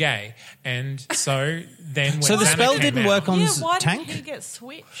 gay. And so then when So the Xana spell came didn't out- work on why Tank? did he get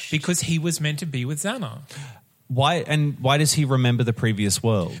switched? because he was meant to be with Xana. Why does he remember the previous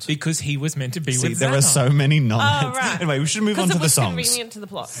world? Because he was meant to be See, with there Xana. are so many non. Oh, right. Anyway, we should move on to Because it the was songs. convenient to the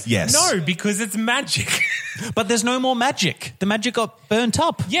plot. Yes. No, because it's magic. But there's no more magic. The magic got burnt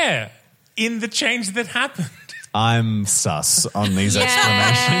up. Yeah, in the change that happened. I'm sus on these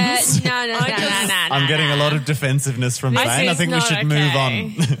explanations. No. I'm getting a lot of defensiveness from This Zane. I is think we not should move okay.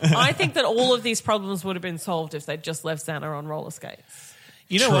 on. I think that all of these problems would have been solved if they'd just left Xana on roller skates.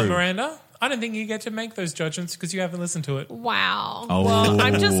 You know what, True. Miranda? I don't think you get to make those judgments because you haven't listened to it. Wow. Oh. Well,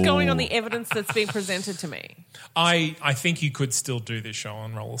 I'm just going on the evidence that's been presented to me. I think you could still do this show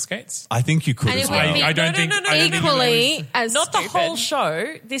on roller skates. I think you could And as it would well. be- I don't think no, I don't think Equally as Not the stupid. whole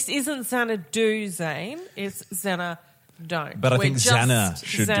show. This isn't Xana do Zane. It's Xana don't. But I We're think just Xana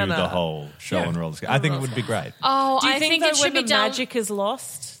should do Xana. the whole show Yeah. on roller skates. I think it would be great. Oh, Do you I think, it that should when be the done. magic is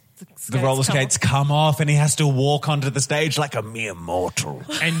lost, The roller come skates come off and he has to walk onto the stage like a mere mortal.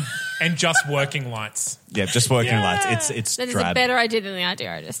 and just working lights. Yeah, just working lights. It's That is drab. a better idea than the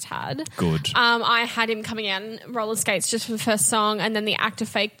idea I just had. Good. I had him coming out in roller skates just for the first song, and then the actor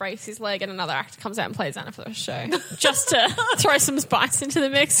fake breaks his leg, and another actor comes out and plays Xana for the show, just to throw some spice into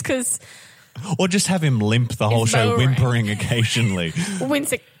the mix. Because Or just have him limp the whole It's show, boring. whimpering occasionally.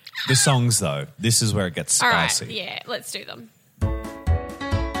 Winston. The songs, though, this is where it gets All right, spicy. yeah, let's do them.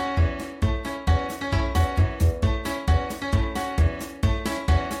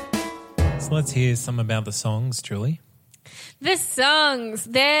 So let's hear some about the songs, Julie. The songs,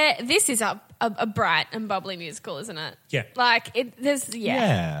 this is a bright and bubbly musical, isn't it? Yeah. Like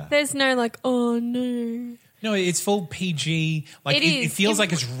Yeah. there's no like, oh no. No, it's full PG. Like It it is. feels It-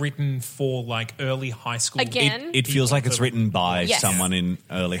 like it's written for like early high school. Again. It feels like it's written by Yes. someone in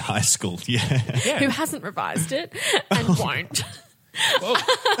early high school. Yeah. Yeah. Who hasn't revised it and won't.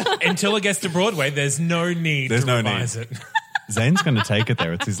 Until it gets to Broadway, there's no need There's to no revise need. it. Zane's going to take it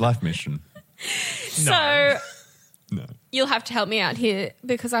there. It's his life mission. So No. you'll have to help me out here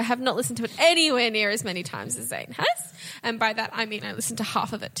because I have not listened to it anywhere near as many times as Zane has. And by that, I mean I listened to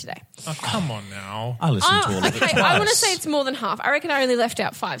half of it today. Oh, come on now. I listened to all of it Okay, twice. I want to say it's more than half. I reckon I only left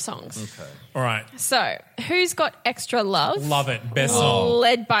out 5 songs. Okay. All right. So, who's got Extra Love? Love it. Best song.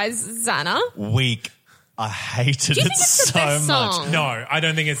 Led by Xana. Weak. I hated Do you it think it's the so best much. song? No, I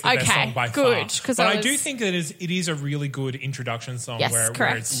don't think it's the best Okay, song by good, far. 'cause But I I do was- think that it is a really good introduction song Yes, where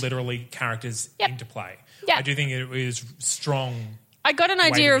correct. it's literally characters Yep. interplay. Yep. I do think it is strong. I got an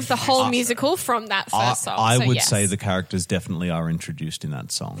idea to of the introduce whole us. musical from that first song. I so would yes. say the characters definitely are introduced in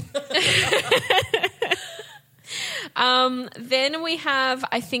that song. Then we have,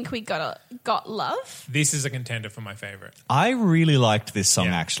 I think we got Love. This is a contender for my favorite. I really liked this song,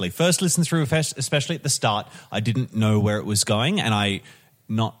 Yeah. actually. First listen through, especially at the start, I didn't know where it was going, and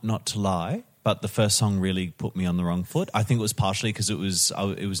not to lie, but the first song really put me on the wrong foot. I think it was partially because it was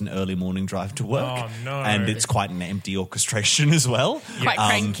an early morning drive to work. Oh, no. And it's quite an empty orchestration as well. Quite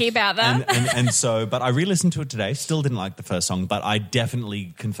cranky about that. And so, but I re-listened to it today. Still didn't like the first song, but I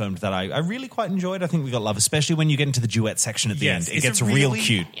definitely confirmed that I really quite enjoyed. I think we got love, especially when you get into the duet section at the Yes, end. It it's gets really- real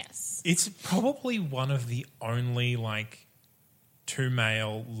cute. Yes. It's probably one of the only like 2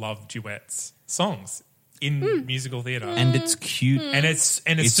 male love duets songs in musical theatre. And it's cute. And it's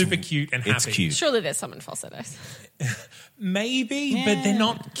super cute and happy. It's cute. Surely there's some in falsettos. Maybe, but they're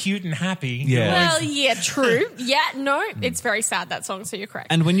not cute and happy. Yeah. Well, yeah, true. Yeah, no, it's very sad, that song, so you're correct.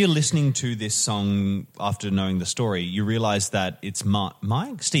 And when you're listening to this song after knowing the story, you realize that it's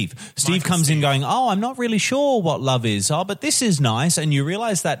Steve. Steve comes in going, oh, I'm not really sure what love is. Oh, but this is nice. And you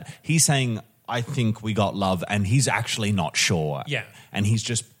realize that he's saying, I think we got love, and he's actually not sure. Yeah. And he's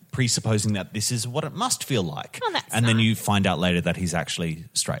just presupposing that this is what it must feel like. Oh, that's and then nice. you find out later that he's actually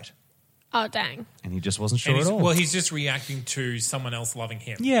straight. Oh, dang. And he just wasn't sure And at all. well, he's just reacting to someone else loving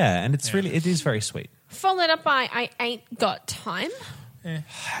him. yeah, and it is very sweet. Followed up by I Ain't Got Time.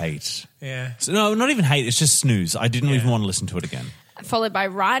 Hate. Yeah. So, no, not even hate. It's just snooze. I didn't Yeah. even want to listen to it again. Followed by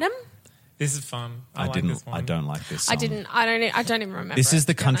Ride 'em. This is fun. I like didn't. this one. I don't like this song. I don't even remember. This it, is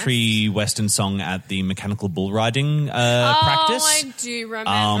the to be honest. country western song at the mechanical bull riding practice. Oh, I do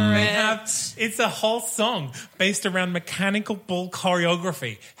remember it. It's a whole song based around mechanical bull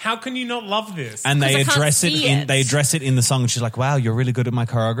choreography. How can you not love this? And they 'Cause I can't address it see in it. they address it in the song. And she's like, "Wow, you're really good at my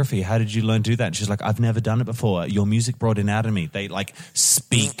choreography. How did you learn to do that?" And she's like, "I've never done it before. Your music brought it out of me." They like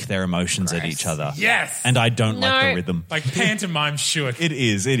speak their emotions at each other. Yes. and I don't like No. the rhythm. like pantomime should. It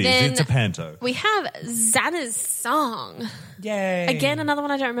is. Then It's a pantomime. panto. We have Xana's song. Yay. Again, another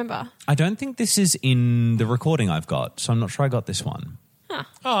one I don't remember. I don't think this is in the recording I've got, so I'm not sure I got this one. Oh,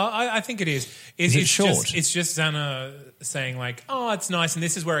 I think it is. Is it it's short? It's just Xana saying like, "Oh, it's nice," and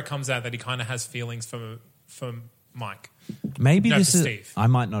this is where it comes out that he kind of has feelings for Mike Maybe No, this for is. Steve. I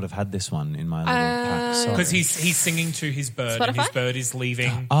might not have had this one in my little pack. Sorry. because he's singing to his bird, and his Spotify? bird is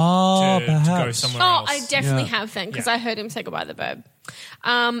leaving Oh, to go perhaps. somewhere Oh, else. I definitely Yeah. have then because Yeah. I heard him say goodbye to the bird.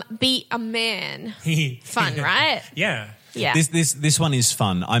 Be a man. Fun, right? Yeah. Yeah. This one is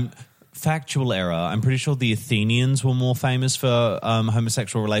fun. Factual error. I'm pretty sure the Athenians were more famous for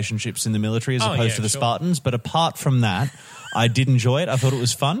homosexual relationships in the military as Oh, opposed yeah, to the sure. Spartans. But apart from that, I did enjoy it. I thought it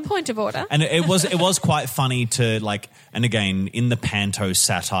was fun. Point of order. And it was quite funny to like, and again, in the panto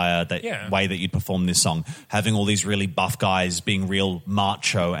satire way that you'd perform this song, having all these really buff guys being real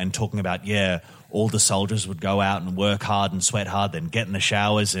macho and talking about, all the soldiers would go out and work hard and sweat hard, then get in the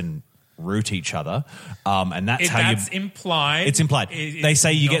showers and root each other. And that's That's implied. It's implied. They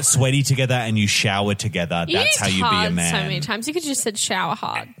say you get sweaty together and you shower together. You That's how used you be a hard man. so many times. You could just said shower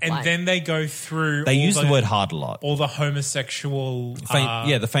hard. And like- then they go through. They all use the word hard a lot. All the homosexual.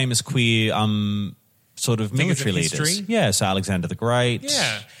 The famous queer sort of Figures of military leaders. history? Yeah, so Alexander the Great.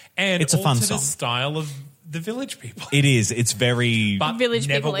 Yeah, and It's a all fun to song. the style of the Village People. It is. It's very. But Village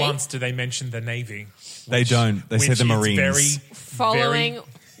never People-y. once do they mention the Navy. They don't. They say which the is Marines. Very, following.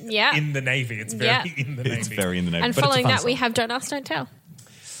 very in the Navy. It's very Yeah. in the Navy. It's very in the name. And but it's a following fun that, we song. have Don't Ask, Don't Tell.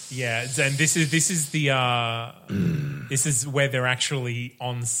 Yeah, and this is the this is where they're actually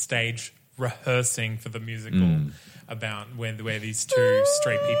on stage rehearsing for the musical about where these two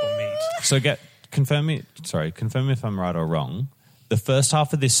straight people meet. So confirm me if I'm right or wrong. The first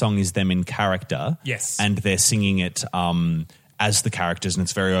half of this song is them in character. Yes. And they're singing it as the characters, and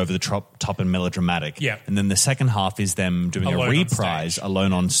it's very over the top and melodramatic. Yeah. And then the second half is them doing Alone a on reprise stage.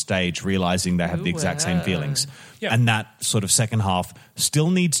 alone on stage, realizing they have the exact same feelings. Yeah. And that sort of second half still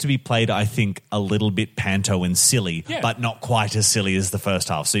needs to be played, I think, a little bit panto and silly, Yeah. but not quite as silly as the first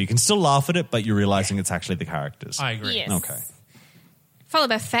half. So you can still laugh at it, but you're realizing it's actually the characters. I agree. Yes. Okay. Followed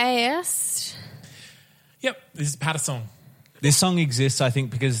by Fast. Yep, this is Patterson. This song exists, I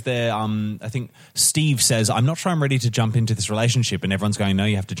think, because they're. I think Steve says, "I'm not sure I'm ready to jump into this relationship," and everyone's going, "No,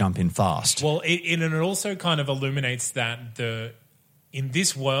 you have to jump in fast." Well, it also kind of illuminates that in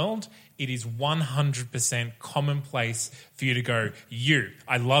this world, it is 100% commonplace for you to go,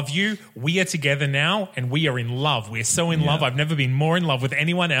 I love you, we are together now, and we are in love. We're so in love. I've never been more in love with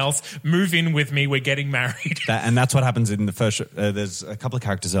anyone else. Move in with me. We're getting married. And that's what happens in the first. There's a couple of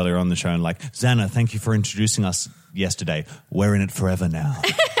characters earlier on the show, and like Xana, thank you for introducing us yesterday. We're in it forever now,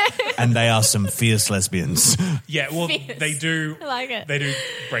 and they are some fierce lesbians. Yeah, well, Fierce. they do. I like it. They do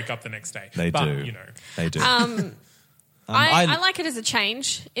break up the next day. They but, do. You know, They do. I like it as a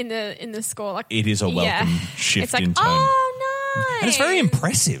change in the score. Like It is a welcome shift It's like, in tone. oh, nice. And it's very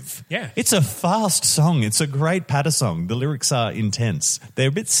impressive. Yeah. It's a fast song. It's a great patter song. The lyrics are intense. They're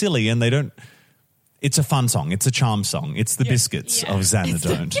a bit silly and they don't. It's a fun song. It's a charm song. It's the biscuits Yeah. of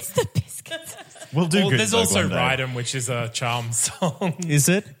Xanadone. It's the biscuits. We'll do good. there's though also one day. Rydom, which is a charm song. Is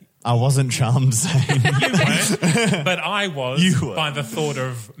it? I wasn't charmed, Zane. You weren't, but I was You were. by the thought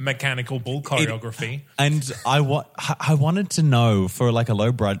of mechanical bull choreography. And I wanted to know for like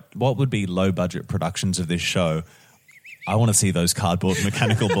what would be low budget productions of this show. I want to see those cardboard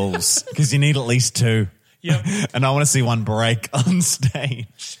mechanical bulls because you need at least two. Yep. And I want to see one break on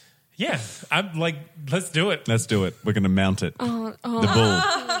stage. Yeah, I'm like, let's do it. Let's do it. We're going to mount it. Oh, The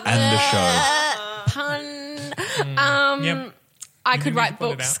bull and the show. Pun. Yep. I could write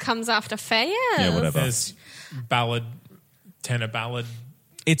put it books. out. Comes after Fayez. Yeah, whatever. There's ballad, tenor ballad.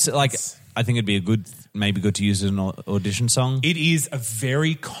 It's like I think it'd be maybe good to use as an audition song. It is a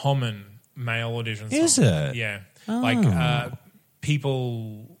very common male audition song. Is it? Yeah. Like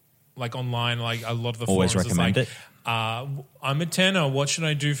people like online, like a lot of the Always forums is recommend like, it. I'm a tenor. What should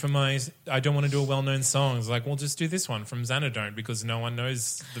I do for I don't want to do a well-known song. It's like, well, just do this one from Xanadone because no one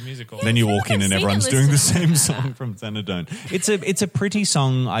knows the musical. Then you I feel walk like in I've and seen everyone's it doing the listed. same song from Xanadone. It's a pretty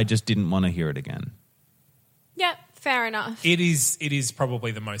song. I just didn't want to hear it again. Yeah, fair enough. It is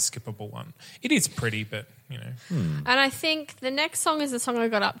probably the most skippable one. It is pretty, but you know. And I think the next song is the song I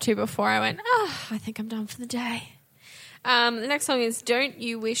got up to before I went, I think I'm done for the day. The next song is Don't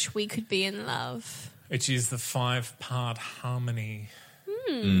You Wish We Could Be in Love? Which is the 5-part harmony.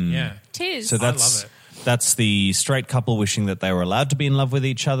 Yeah. Tis. So that's love that's the straight couple wishing that they were allowed to be in love with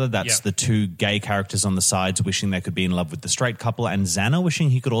each other. That's Yeah. the two gay characters on the sides wishing they could be in love with the straight couple, and Xana wishing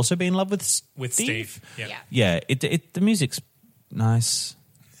he could also be in love with Steve. Yeah. Yeah. Yeah, the music's nice.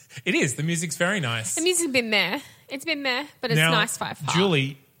 It is. The music's very nice. The music's been meh. It's been meh, but it's Now, nice 5-part.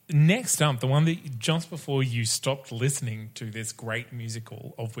 Julie, Next up, the one that just before you stopped listening to this great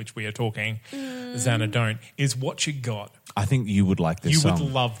musical of which we are talking, Xana Don't, is What You Got. I think you would like this You song.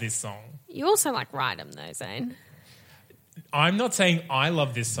 would love this song. You also like Ride 'em though, Zane. I'm not saying I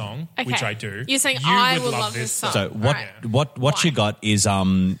love this song, Okay. which I do. You're saying You I would will love this song. So what Why? you got is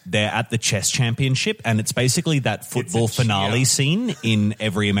they're at the chess championship, and it's basically that football It's a cheer. finale scene in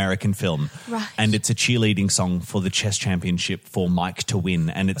every American film. Right. And it's a cheerleading song for the chess championship for Mike to win,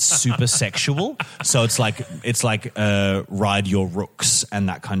 and it's super sexual. So it's like ride your rooks and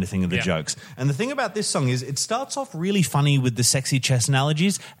that kind of thing of the Yeah. jokes. And the thing about this song is it starts off really funny with the sexy chess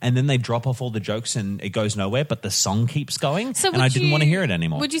analogies, and then they drop off all the jokes and it goes nowhere, but the song keeps going. So And would I didn't you- want to hear it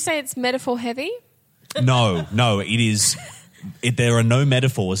anymore. Would you say it's metaphor heavy? No, it is. There are no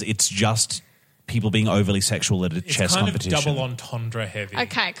metaphors. It's just people being overly sexual at a It's chess kind competition. of double entendre heavy.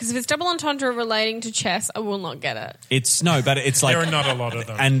 Okay, because if it's double entendre relating to chess, I will not get it. It's no, but it's like There are not a lot of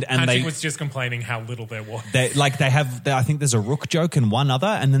them. And Patrick they- was just complaining how little there was. I think there's a rook joke and one other,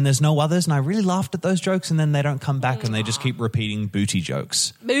 and then there's no others. And I really laughed at those jokes, and then they don't come back, and they just keep repeating booty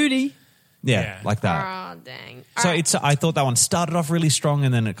jokes. Booty. Yeah, like that. Oh, dang. So All right. I thought that one started off really strong,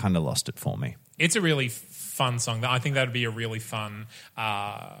 and then it kind of lost it for me. It's a really fun song. I think that would be a really fun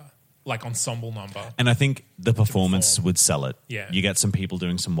ensemble number. And I think the performance perform. would sell it. Yeah. You get some people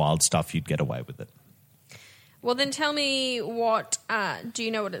doing some wild stuff, you'd get away with it. Well, then tell me what Do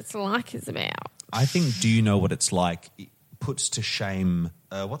You Know What It's Like is about. I think Do You Know What It's Like it puts to shame.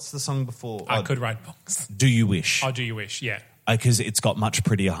 What's the song before? I could write books. Do You Wish? Oh, do you wish? Yeah. Because it's got much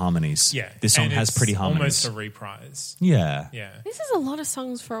prettier harmonies. Yeah. This song And has it's pretty harmonies. almost a reprise. Yeah. Yeah. This is a lot of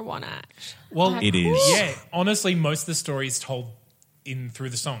songs for a one act. Well, It is. Yeah. Honestly, most of the story is told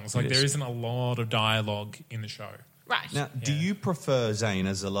through the songs. Like, It is. there isn't a lot of dialogue in the show. Right. Now, do you prefer, Zane,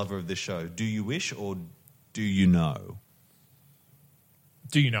 as a lover of this show, Do You Wish or Do You Know?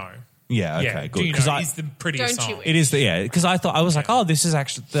 Do you know? Yeah, okay, yeah. good. Do you 'Cause know? I- It's the prettiest Don't song. you wish? It is, because I was like, oh, this is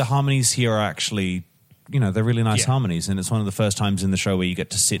actually, the harmonies here are actually, they're really nice Yeah. harmonies. And it's one of the first times in the show where you get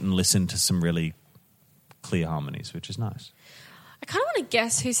to sit and listen to some really clear harmonies, which is nice. I kind of want to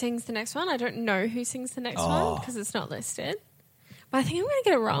guess who sings the next one. I don't know who sings the next one because it's not listed. But I think I'm going to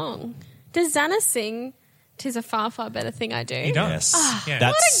get it wrong. Does Xana sing "'Tis a Far, Far Better Thing I Do"? He does. Yes. Yeah.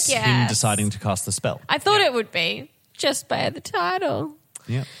 That's What a him guess. deciding to cast the spell. I thought it would be just by the title.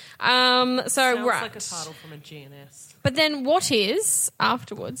 Yeah. So Sounds right, like a title from a GNS. but then what is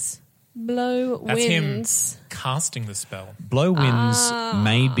afterwards? Blow That's Winds. him casting the spell. Blow Winds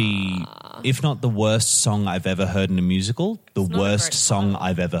may be, if not the worst song I've ever heard in a musical, the not a worst great song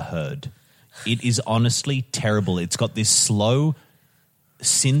I've ever heard. It is honestly terrible. It's got this slow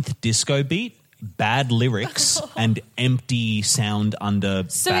synth disco beat, bad lyrics, and empty sound under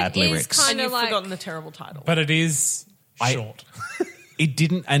So bad it is lyrics. kind And of you've like forgotten the terrible title. But it is I- short. It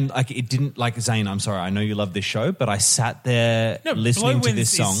didn't, Zane, I'm sorry, I know you love this show, but I sat there No, listening Blow to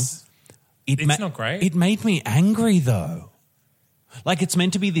this Winds song. it's not great. It made me angry, though. Like, it's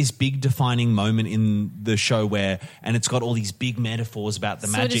meant to be this big defining moment in the show and it's got all these big metaphors about the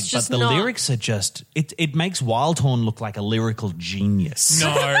So magic, it's but just the not- lyrics are just, it makes Wildhorn look like a lyrical genius.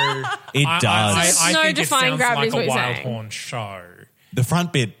 No. It does. I No think it defying sounds gravity is like a what you're saying. Wildhorn show. The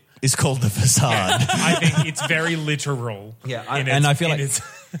front bit is called The Facade. I think it's very literal. Yeah, in and its- I feel in like its-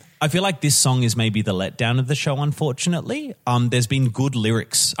 I feel like this song is maybe the letdown of the show. Unfortunately, there's been good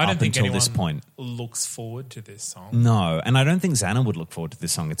lyrics I don't up think until anyone this point. looks forward to this song. No, and I don't think Xana would look forward to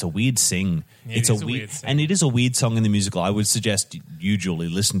this song. It's a weird sing. Yeah, It's it is a weird sing. and it is a weird song in the musical. I would suggest you, Julie,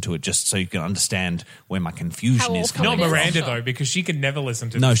 listen to it just so you can understand where my confusion How is awful coming Not it is. from. Miranda though, because she can never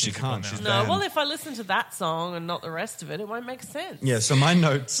listen to. No, this she musical can't. now. She's No, banned. well, if I listen to that song and not the rest of it, it won't make sense. Yeah, so my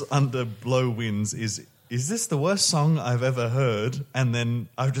notes under Blow Winds is this the worst song I've ever heard? And then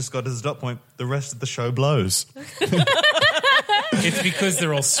I've just got as a dot point, the rest of the show blows. It's because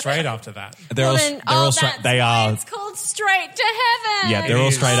they're all straight after that. They're all straight. that's They why are. It's called Straight to Heaven. Yeah, they're all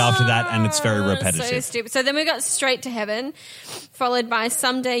is. straight after that, and it's very So repetitive. stupid. So then we got Straight to Heaven, followed by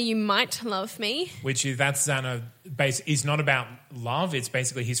Someday You Might Love Me. That's Xana. Is not about love. It's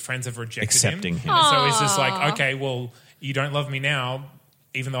basically his friends have rejected Accepting him. And so it's just like, okay, well, you don't love me now,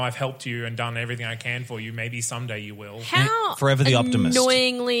 even though I've helped you and done everything I can for you. Maybe someday you will. How Forever the Optimist.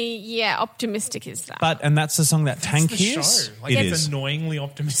 annoyingly, optimistic is that? And that's the song that Tank It's the hears. show. Like, It it's is. annoyingly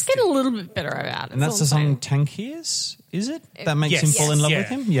optimistic. Get a little bit better about it. And that's the song Tank hears, is it? That makes Yes. him fall in love Yeah. with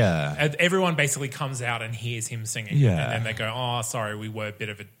him? Yeah. Everyone basically comes out and hears him singing. Yeah. And then they go, oh, sorry, we were a bit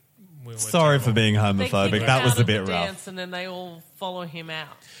of a... We were Sorry terrible." for being They homophobic. kick him That was out a of bit the rough. dance and then they all follow him out.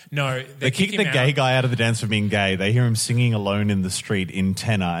 No, They kick the gay guy out of the dance for being gay. They hear him singing alone in the street in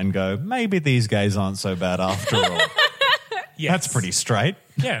tenor and go, maybe these gays aren't so bad after all. Yes. That's pretty straight.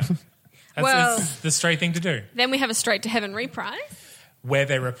 Yeah. That's Well- the straight thing to do. Then we have a Straight to Heaven reprise. Where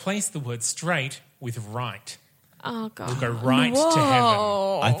they replace the word straight with right. Oh, God. Go right to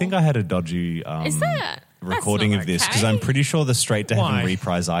heaven. I think I had a dodgy Is that? recording That's of not this because okay. I'm pretty sure the Straight to Heaven Why?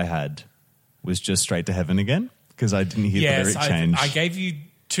 reprise I had was just Straight to Heaven again because I didn't hear the Yes, lyric change. I gave you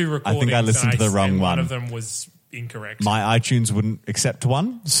 2 recordings. listened to the wrong and one. One of them was incorrect. My iTunes wouldn't accept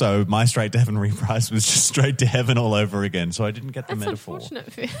one, so my Straight to Heaven reprise was just Straight to Heaven all over again. So I didn't get the That's metaphor.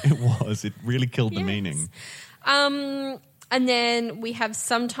 unfortunate for you. It was. It really killed the Yes. meaning. And then we have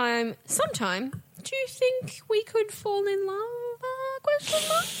sometime. Do you think we could fall in love? Question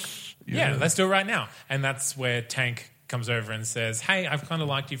mark. Yeah, let's do it right now. And that's where Tank comes over and says, hey, I've kind of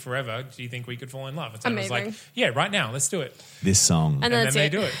liked you forever. Do you think we could fall in love? And Sam was like, Amazing. yeah, right now. Let's do it. This song. And then then they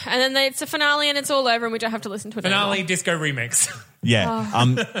do it. And then it's a finale, and it's all over, and we don't have to listen to it Finale anymore. disco remix. Yeah.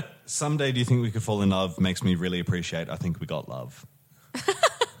 Oh. Someday, do you think we could fall in love? Makes me really appreciate. I think we got love.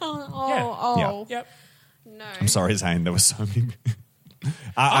 Oh, Yep. no. I'm sorry, Zane. There were so many.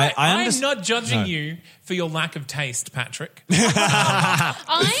 I'm understand. not judging No. you for your lack of taste, Patrick. I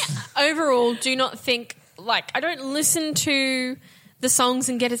overall do not think, I don't listen to the songs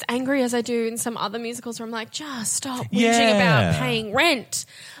and get as angry as I do in some other musicals where I'm like, just stop whinging Yeah. about paying rent.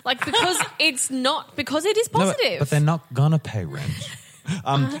 Because because it is No, positive. but they're not gonna pay rent.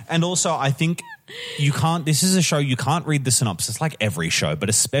 And also, I think you can't. This is a show you can't read the synopsis, like every show, but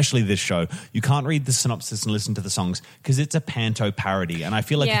especially this show. You can't read the synopsis and listen to the songs because it's a panto parody. And I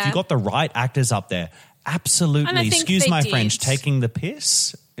feel like if Yeah. you got the right actors up there, And I absolutely. think Excuse they my did. French, taking the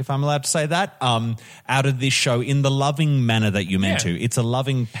piss. If I'm allowed to say that, out of this show in the loving manner that you meant Yeah. to. It's a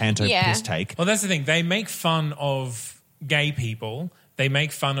loving panto Yeah. piss take. Well, that's the thing. They make fun of gay people. They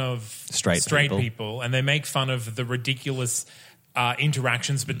make fun of Straight people. and they make fun of the ridiculous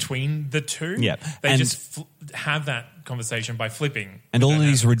interactions between the two. Yeah. They And- just have that conversation by flipping. And the all of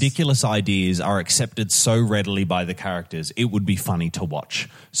these dynamics. ridiculous ideas are accepted so readily by the characters. It would be funny to watch.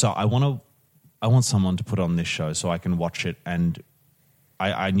 So I want someone to put on this show so I can watch it, and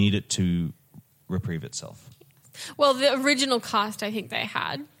I need it to reprieve itself. Well, the original cast I think they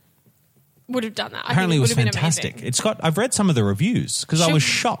had would have done that. I Apparently, it think was would have been fantastic. amazing. I've read some of the reviews because I Should- was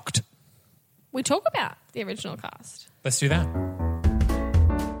shocked. We talk about the original cast. Let's do that.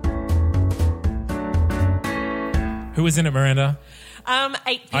 Who was in it, Miranda? 8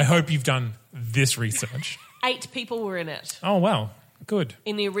 people. I hope you've done this research. 8 people were in it. Oh, wow. Good.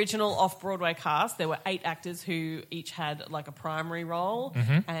 In the original off-Broadway cast, there were 8 actors who each had a primary role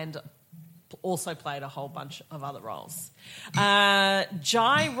and also played a whole bunch of other roles.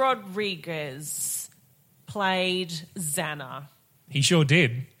 Jai Rodriguez played Xana. He sure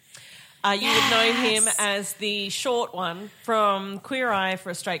did. You would know him as the short one from Queer Eye for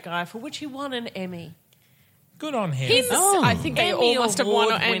a Straight Guy, for which he won an Emmy. Good on him. Him, I think they Emmy all must have won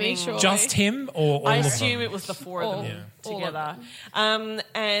an award-winning. Emmy, surely. Just him or all I of assume them? it was the 4 of them All together.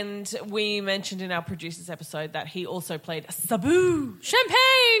 And we mentioned in our producers episode that he also played Sabu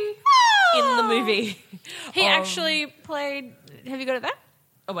Champagne! in the movie. He actually played... Have you got it there?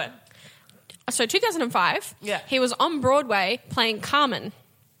 Oh, wait. So 2005, Yeah. he was on Broadway playing Carmen.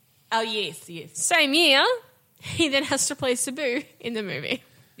 Oh, yes. Same year, he then has to play Sabu in the movie.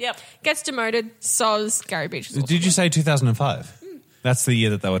 Yep. Gets demoted, so's Gary Beach. Did you say 2005? That's the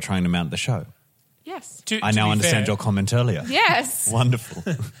year that they were trying to mount the show. Yes. I now understand your comment earlier. Yes. Wonderful.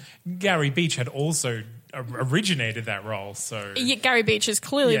 Gary Beach had also originated that role, so Yeah, Gary Beach is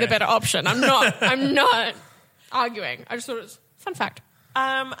clearly Yeah. the better option. I'm not arguing. I just thought it was a fun fact.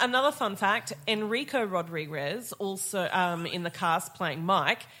 Another fun fact, Enrico Rodriguez, also in the cast playing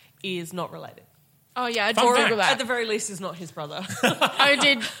Mike, is not related. Oh, yeah, I did Fun fact. Google At the that. very least, is not his brother. I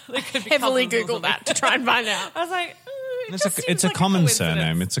did could be heavily cousins or Google something. that to try and find out. I was like, It's a common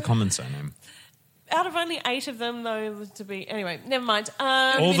surname. It's a common surname. Out of only 8 of them, though, to be... Anyway, never mind.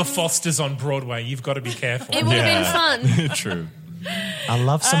 all the Fosters on Broadway, you've got to be careful. It would have been fun. True. I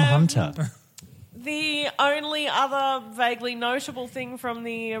love some Hunter. The only other vaguely notable thing from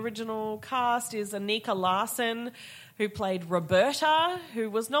the original cast is Anika Larson, who played Roberta, who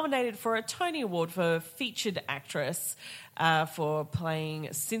was nominated for a Tony Award for Featured Actress for playing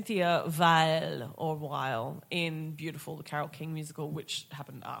Cynthia Weil in Beautiful, the Carole King musical, which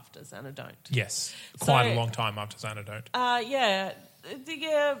happened after Xanadu. Yes, quite So- a long time after Xanadu.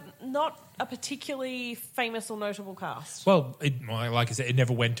 Not a particularly famous or notable cast. Well, like I said, it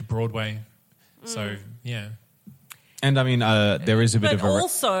never went to Broadway, so yeah. And I mean, there is a bit But of a...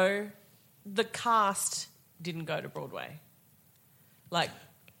 also, the cast didn't go to Broadway.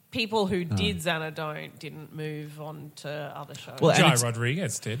 people who did Xana didn't move on to other shows. Well, and Jai it's-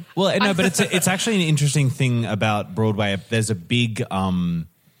 Rodriguez did. Well, no, but it's actually an interesting thing about Broadway. There's a big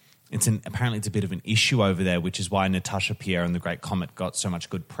apparently it's a bit of an issue over there, which is why Natasha Pierre and the Great Comet got so much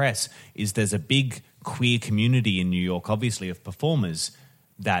good press. Is there's a big queer community in New York, obviously, of performers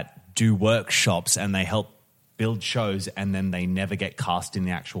that do workshops and they help build shows, and then they never get cast in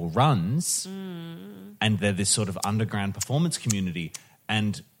the actual runs, and they're this sort of underground performance community.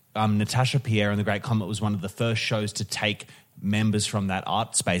 And Natasha Pierre and the Great Comet was one of the first shows to take members from that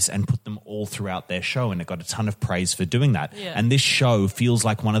art space and put them all throughout their show, and it got a ton of praise for doing that. Yeah. And this show feels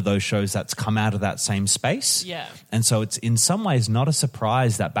like one of those shows that's come out of that same space. Yeah. And so it's in some ways not a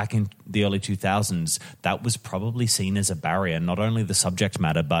surprise that back in the early 2000s, that was probably seen as a barrier, not only the subject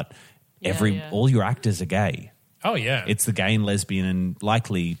matter, but all your actors are gay. Oh, yeah. It's the gay and lesbian and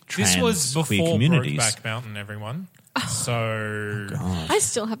likely trans This was queer before communities. Brokeback Mountain, everyone. So I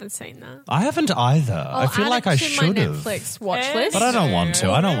still haven't seen that. I haven't either. I feel like I should my have. Netflix watch And- list. But I don't want to.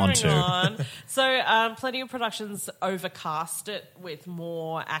 I don't want Moving to. on. So, plenty of productions overcast it with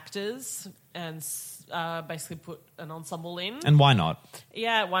more actors and basically put an ensemble in. And why not?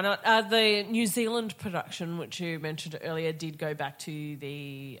 Yeah, why not? The New Zealand production, which you mentioned earlier, did go back to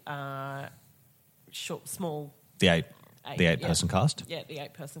the small. The eight-person cast. Yeah, the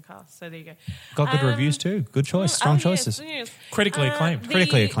 8-person cast. So there you go. Got good reviews too. Good choice. Strong choices. Yes. critically acclaimed.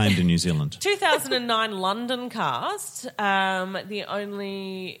 Critically acclaimed in New Zealand. 2009 London cast. The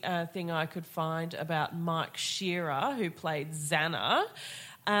only thing I could find about Mike Shearer, who played Xana,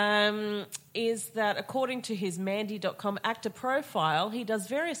 is that according to his Mandy.com actor profile, he does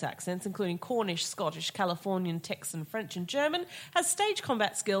various accents, including Cornish, Scottish, Californian, Texan, French and German, has stage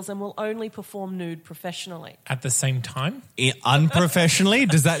combat skills and will only perform nude professionally. At the same time? Unprofessionally?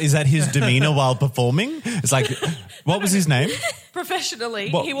 Is that his demeanour while performing? It's like, what was his name?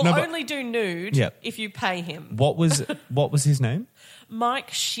 Professionally, Well, he will no, but- only do nude Yeah. if you pay him. What was his name?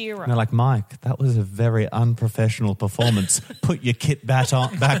 Mike Shearer. And they're like, Mike, that was a very unprofessional performance. Put your kit back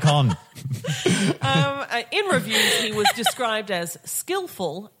on. In reviews, he was described as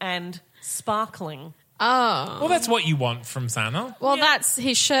skillful and sparkling. Oh. Well, that's what you want from Xana. Well, that's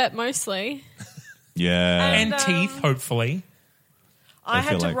his shirt mostly. Yeah. And teeth, hopefully. I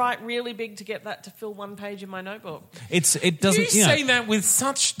feel had to like- write really big to get that to fill one page in my notebook. It You doesn't, say that with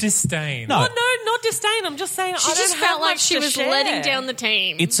such disdain. No. Oh, no, not disdain. I'm just saying She I just don't have felt like much she to was share. letting down the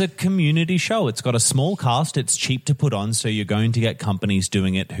team. It's a community show. It's got a small cast. It's cheap to put on, so you're going to get companies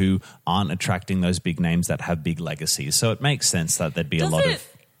doing it who aren't attracting those big names that have big legacies. So it makes sense that there'd be a lot of...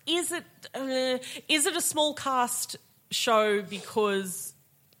 Is it a small cast show because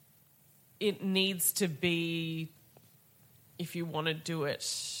it needs to be, if you want to do it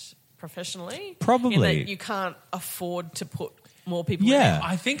professionally? Probably. In that you can't afford to put more people Yeah. in it?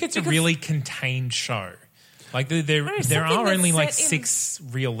 I think it's Because- a really contained show. Like there something are only that's like set in- 6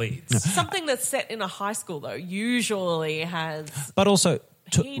 real leads. Something that's set in a high school, though, usually has... But also,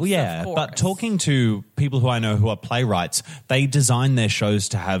 Heaps of but chorus. talking to people who I know who are playwrights, they design their shows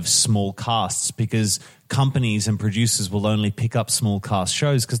to have small casts because companies and producers will only pick up small cast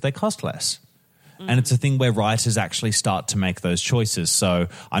shows because they cost less. And it's a thing where writers actually start to make those choices. So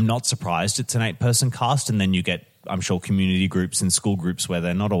I'm not surprised it's an 8-person cast, and then you get, I'm sure, community groups and school groups where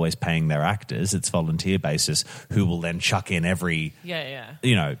they're not always paying their actors. It's volunteer basis who will then chuck in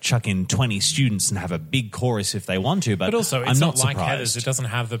chuck in 20 students and have a big chorus if they want to. But also, it's I'm not not like surprised. Heathers. It doesn't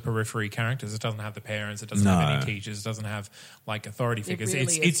have the periphery characters. It doesn't have the parents. It doesn't No. have any teachers. It doesn't have like authority figures.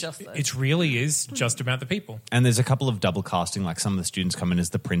 really is just those. It really is just about the people. And there's a couple of double casting, like some of the students come in as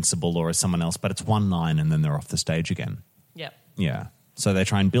the principal or as someone else, but it's one line and then they're off the stage again. Yep. Yeah. So they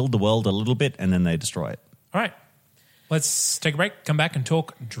try and build the world a little bit and then they destroy it. All right. Let's take a break, come back and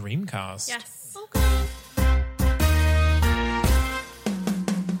talk Dreamcast. yes.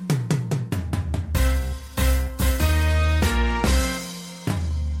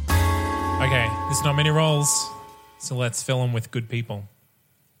 Okay, there's not many roles, so let's fill them with good people.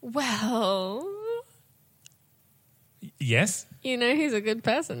 Well, Yes? you know he's a good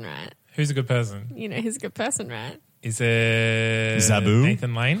person, right? Who's a good person? You know he's a good person, right? Is it Zabu?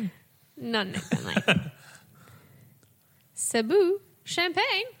 Nathan Lane? Not Nathan Lane. Sabu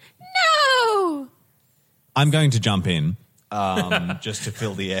Champagne? No! I'm going to jump in just to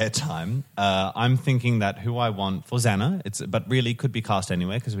fill the airtime. I'm thinking that who I want for Xana, but really could be cast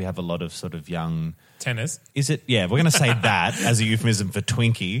anywhere because we have a lot of sort of young... Tenors. Is it? Yeah, we're going to say that as a euphemism for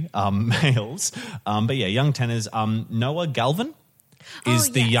Twinkie males. But yeah, young tenors. Noah Galvin is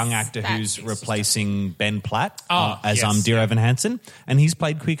Oh, the yes. young actor That who's is replacing Ben Platt as yes, Dear yeah. Evan Hansen. And he's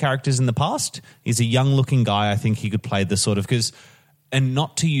played queer characters in the past. He's a young-looking guy. I think he could play the sort of... Because and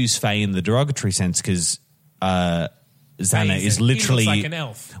not to use Fae in the derogatory sense, because Xana is He literally looks like an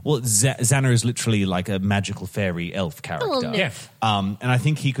elf. Well, Xana is literally like a magical fairy elf character. little nymph. And I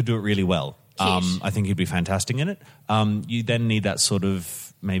think he could do it really well. I think he'd be fantastic in it. You then need that sort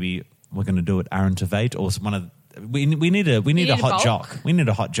of, maybe we're going to do it Aaron Tveit or one of. We need a hot bulk? jock. We need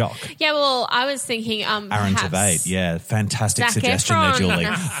a hot jock. Yeah, well, I was thinking Aaron perhaps Tveit, yeah, fantastic Zac suggestion Efron there, Julie.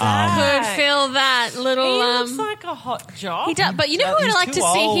 could fill that little. He looks like a hot job. He does, but you know who I'd He's like too to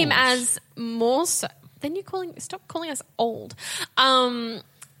see him old. as more so. Then stop calling us old.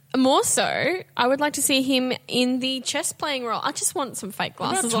 More so, I would like to see him in the chess playing role. I just want some fake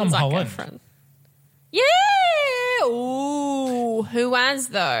about glasses Tom on Zac Holland? Efron. Yeah. Ooh, who as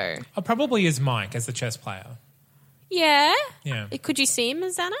though? Probably as Mike as the chess player. Yeah. Yeah. Could you see him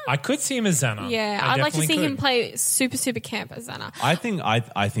as Xana? I could see him as Xana. Yeah, I I'd like to see definitely him could. play super camp as Xana. I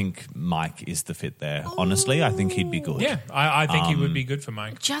think Mike is the fit there. Honestly, I think he'd be good. Yeah, I think he would be good for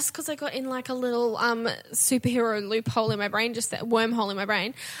Mike. Just because I got in like a little superhero loophole in my brain, just that wormhole in my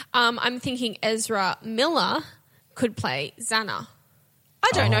brain, I'm thinking Ezra Miller could play Xana. I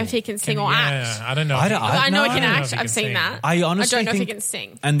don't know if he can sing or act. I don't know. I if he- don't- I know he no. can I don't know act. if he I've can seen sing. that. I honestly don't know think, if he can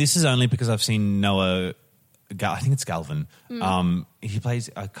sing. And this is only because I've seen Noah. I think it's Galvin. He plays.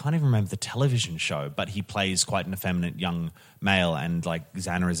 I can't even remember the television show, but he plays quite an effeminate young male, and like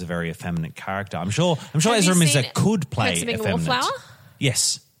Xana is a very effeminate character. I'm sure Have you Ezra Miller seen could play Perks of Being a effeminate. Wallflower?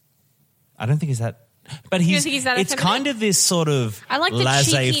 Yes, I don't think he's that. But don't think he's that it's effeminate? kind of this sort of I like the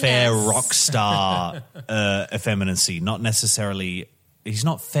laissez-faire cheekiness. rock star effeminacy, not necessarily. He's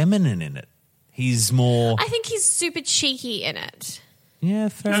not feminine in it. He's more. I think he's super cheeky in it. Yeah,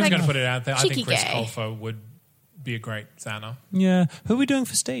 fair I'm just like going to put it out there. I cheeky think Chris gay. Colfer would be a great Xana. Yeah. Who are we doing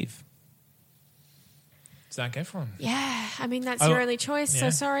for Steve? Zac Efron. Yeah, I mean that's Oh, your only choice. So yeah.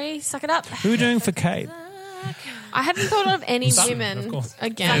 sorry, suck it up. Who are we doing for Kate? I haven't thought of any Sutton, women of course.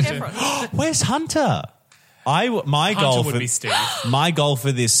 again. Zac Efron. Where's Hunter? My Hunter goal would for be Steve. My goal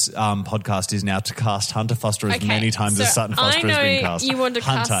for this podcast is now to cast Hunter Foster as Okay, many times so as Sutton Foster I know has been cast. you want to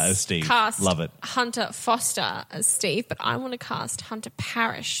Hunter cast, as Steve. cast Love it. Hunter Foster as Steve, but I want to cast Hunter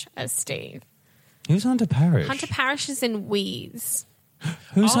Parrish as Steve. Who's Hunter Parrish? Hunter Parrish is in Weeds.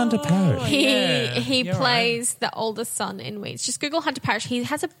 Who's Hunter Parrish? He you're plays the older son in Weeds. Just Google Hunter Parrish. He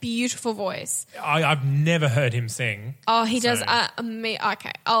has a beautiful voice. I've never heard him sing. Oh, he does So-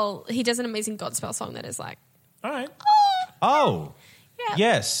 okay. Oh, he does an amazing Godspell song that is like, All right. Oh, yeah.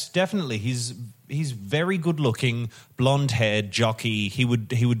 yes, definitely. He's very good looking, blonde haired, jockey. He would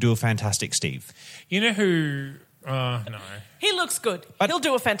do a fantastic Steve. You know who? No. He looks good. But- He'll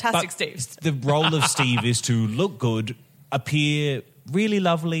do a fantastic But Steve. the role of Steve is to look good, appear really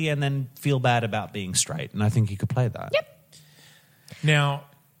lovely, and then feel bad about being straight. And I think he could play that. Yep. Now,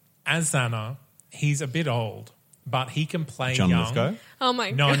 as Xana, he's a bit old, but he can play John young. Lithgow. Oh my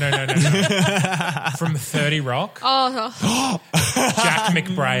No. god. From 30 Rock, Oh, Jack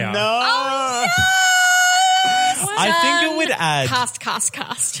McBrayer. I think it would add,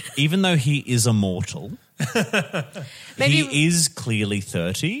 cast. even though he is immortal, Maybe he is clearly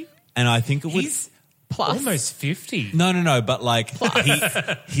 30, and I think it would. He's plus. almost 50. No, but like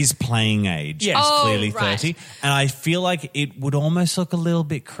his playing age Yes. is Oh, clearly right. 30, and I feel like it would almost look a little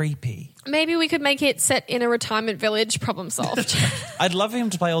bit creepy. Maybe we could make it set in a retirement village. Problem solved. I'd love him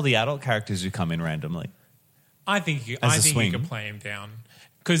to play all the adult characters who come in randomly. I think you As a swing. could play him down.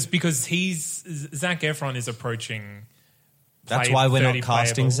 Because Zac Efron is approaching. That's play why we're not 30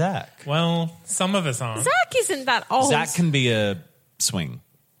 casting playable. Zach. Well, some of us aren't. Zach isn't that old. Zach can be a swing.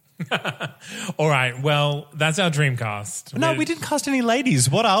 All right. Well, that's our Dreamcast. No, we didn't cast any ladies.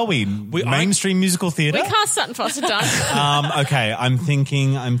 What are we? Mainstream musical theatre? We cast Sutton Foster done. Okay, I'm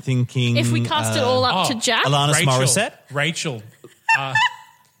thinking. If we cast it all up to Jack, Alanis Morissette. Rachel.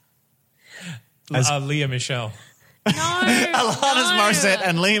 As- Leah Michelle. no. Alanis Morissette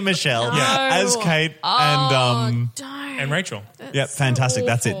and Leah Michelle as Kate and Don't. And Rachel. yep, fantastic.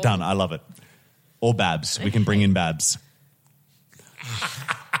 That's it. awful. Done. I love it. Or Babs. We can bring in Babs.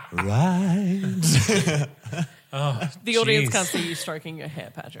 Right. The audience Jeez. can't see you stroking your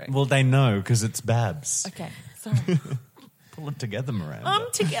hair, Patrick. Well, they know because it's Babs. Okay, sorry. Pull it together, Miranda.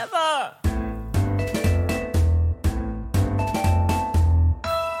 I'm together.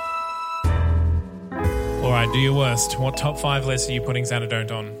 All right, do your worst. What top 5 lists are you putting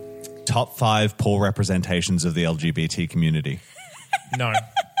Xanadont on? Top 5 poor representations of the LGBT community. No.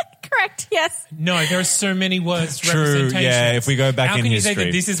 Correct. Yes. No, there are so many worst True, representations. yeah, if we go back How in can history. you say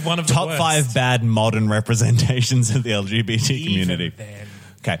that this is one of the Top worst? 5 bad modern representations of the LGBT community. Even then.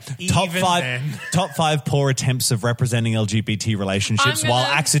 Okay, Even then. top five poor attempts of representing LGBT relationships I'm gonna- while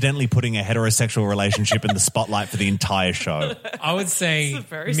accidentally putting a heterosexual relationship in the spotlight for the entire show. I would say This is a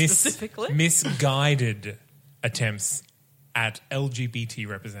very specific list. misguided attempts at LGBT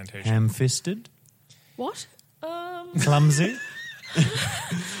representation. Ham-fisted, What? clumsy.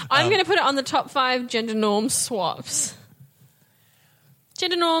 I'm going to put it on the top 5 gender norm swaps.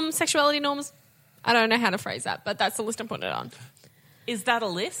 Gender norms, sexuality norms. I don't know how to phrase that, but that's the list I'm putting it on. Is that a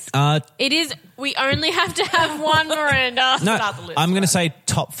list? It is. We only have to have one, Miranda. No, Start the list, I'm going to right. say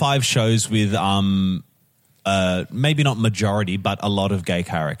top 5 shows with maybe not majority, but a lot of gay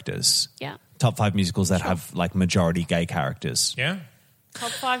characters. Yeah. Top 5 musicals that have like majority gay characters. Yeah.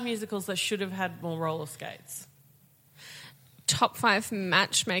 Top 5 musicals that should have had more roller skates. Top 5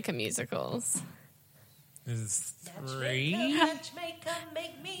 matchmaker musicals. This is 3. Matchmaker,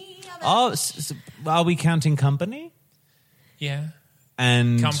 make me. Oh, are we counting Company Yeah.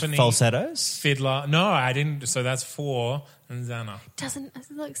 and Company. falsettos? Fiddler. No, I didn't. So that's 4. And Xana. Doesn't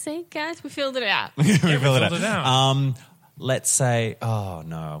look. See, guys, we filled it out. We filled it out. Let's say, oh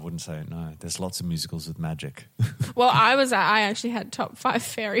no, I wouldn't say no. There's lots of musicals with magic. Well, I actually had top 5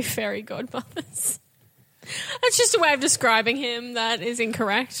 fairy godmothers. That's just a way of describing him that is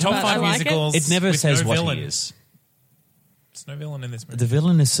incorrect. Top but 5 I like musicals. It never with says no what villain. he is. There's no villain in this movie. The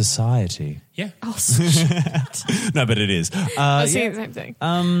villain is society. Yeah. Oh, shit. No, but it is. I was thinking the same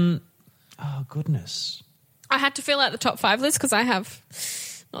thing. Oh goodness. I had to fill out the top 5 list because I have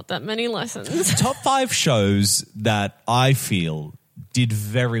not that many lessons. Top 5 shows that I feel did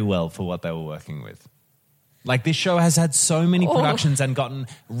very well for what they were working with. Like this show has had so many productions and gotten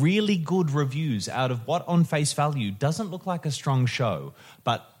really good reviews out of what on face value doesn't look like a strong show,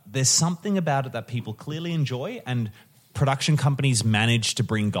 but there's something about it that people clearly enjoy and production companies manage to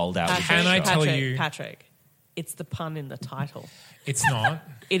bring gold out of the Can I show. tell you- Patrick, it's the pun in the title. It's not.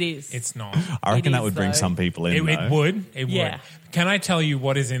 It is. It's not. I reckon It that is, would bring though. some people in. It though. would. It Yeah. would. Can I tell you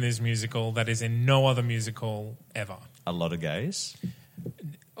what is in this musical that is in no other musical ever? A lot of gays.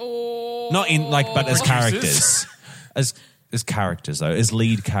 Oh, Not in like, but as Producers. characters, as characters though, as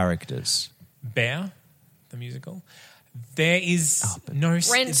lead characters. Bear, the musical. There is no Rent.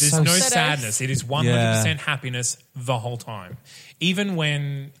 there's So no sad. sadness. It is 100% happiness the whole time. Even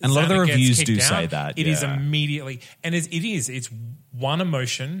when And a lot of the Xana gets reviews kicked do out, say that, it is yeah. immediately and it's one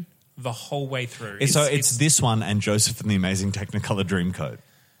emotion the whole way through. It's this one and Joseph and the Amazing Technicolor Dreamcoat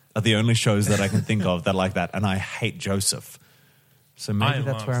are the only shows that I can think of that like that, and I hate Joseph. So maybe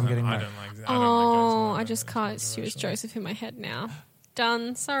that's where I'm getting I that. don't like. Oh, I just cast you as Joseph in my head now.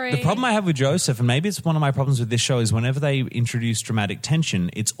 Done. Sorry. The problem I have with Joseph, and maybe it's one of my problems with this show, is whenever they introduce dramatic tension,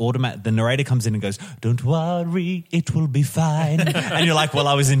 it's automatic. The narrator comes in and goes, "Don't worry, it will be fine." And you're like, "Well,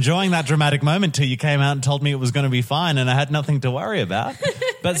 I was enjoying that dramatic moment till you came out and told me it was going to be fine, and I had nothing to worry about."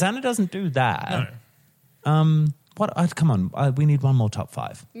 But Xana doesn't do that. No. What? Come on, we need one more top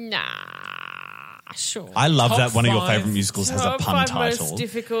 5. Nah. Sure. I love Top that one of your 5 favorite musicals has a Top pun 5 most title.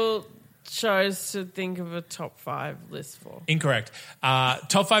 difficult shows to think of a top 5 list for. Incorrect.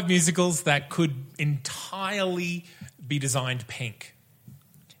 Top 5 musicals that could entirely be designed pink.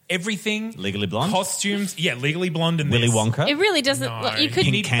 Everything. Legally Blonde? Costumes. Yeah, Legally Blonde and Willy this. Wonka. It really doesn't. No, Look, you could.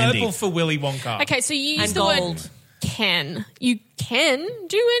 you need Candy. purple for Willy Wonka. Okay, so you use And the gold. word can. You can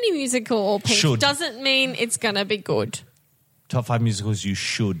do any musical or pink. Should. Doesn't mean it's going to be good. Top 5 musicals you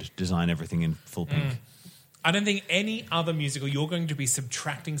should design everything in full pink. I don't think any other musical you're going to be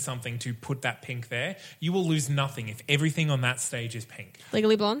subtracting something to put that pink there. You will lose nothing if everything on that stage is pink.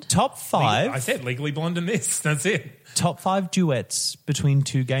 Legally Blonde. Top 5. I said Legally Blonde and this. That's it. Top 5 duets between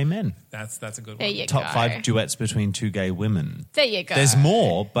 2 gay men. That's a good There one. you Top go. 5 duets between 2 gay women. There you go. There's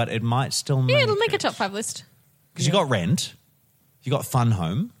more, but it might still make Yeah, it'll make a top 5 list. Because you got Rent, you got Fun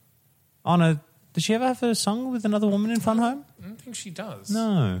Home. Oh no, did she ever have a song with another woman in Fun Home? I don't think she does.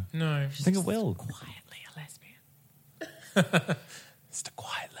 No. No. I think it will. Quietly a lesbian. Just a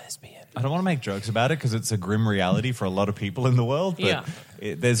quiet lesbian. I don't want to make jokes about it because it's a grim reality for a lot of people in the world. But Yeah.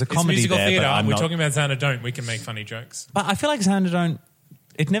 there's a It's comedy musical there. theatre. But We're talking about Xana Don't. We can make funny jokes. But I feel like Xander don't.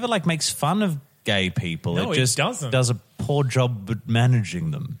 It never like makes fun of gay people. No, it it just doesn't. does a poor job at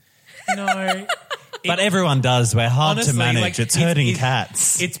managing them. No. But everyone does. We're hard Honestly, to manage. like, it's hurting it-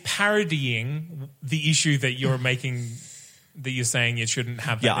 cats. It's parodying the issue that you're making, that you're saying it shouldn't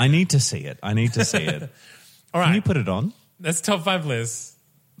have. Yeah, that I in. need to see it. I need to see it. All Can right. you put it on? That's top 5 list.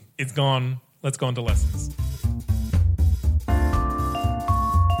 It's gone. Let's go on to lessons.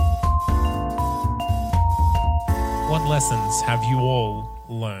 What lessons have you all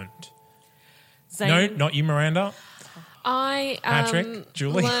learned? Zayn, No, not you, Miranda. I Patrick,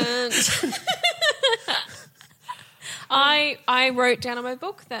 Julie. learnt I wrote down on my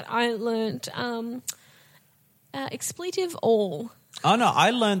book that I learnt expletive all. Oh, no,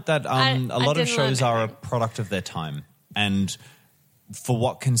 I learned that a lot of didn't learn shows are a anything. product of their time. And for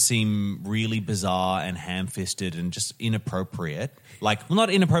what can seem really bizarre and ham-fisted and just inappropriate, like, well, not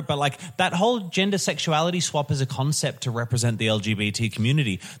inappropriate, but like that whole gender sexuality swap as a concept to represent the LGBT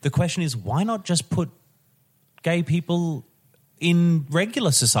community, the question is, why not just put gay people in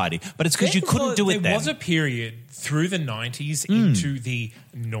regular society? But it's because you couldn't do it then. There was a period through the 90s into the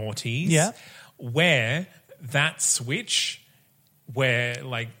noughties where that switch, where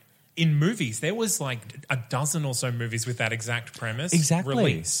like in movies, there was like a dozen or so movies with that exact premise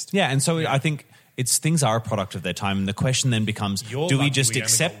released. Yeah, and so I think things are a product of their time, and the question then becomes, You're do we lucky just we only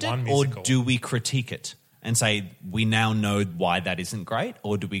accept got one it or musical. do we critique it and say we now know why that isn't great,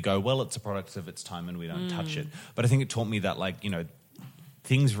 or do we go, well, it's a product of its time and we don't touch it? But I think it taught me that, like, you know,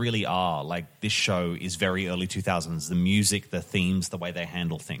 things really are, like, this show is very early 2000s, the music, the themes, the way they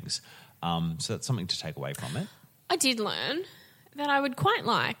handle things. So that's something to take away from it. I did learn that I would quite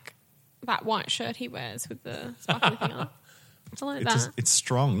like that white shirt he wears with the sparkly thing on. I learned that. It's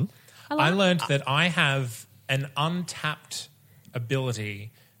strong. I learned that I have an untapped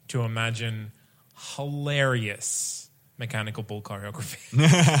ability to imagine hilarious mechanical bull choreography.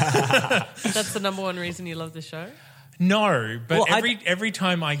 That's the number one reason you love the show? No, but Well, every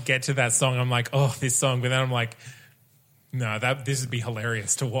time I get to that song, I'm like, oh, this song. But then I'm like, no, this would be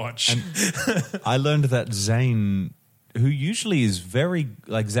hilarious to watch. I learned that Zayn, who usually is very,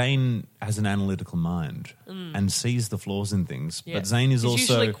 like, Zayn has an analytical mind and sees the flaws in things, Yeah. but Zayn is He's also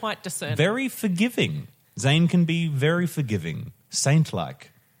usually quite discerning. very forgiving. Zayn can be very forgiving,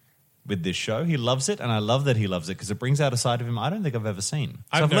 saint-like with this show. He loves it, and I love that he loves it because it brings out a side of him I don't think I've ever seen. So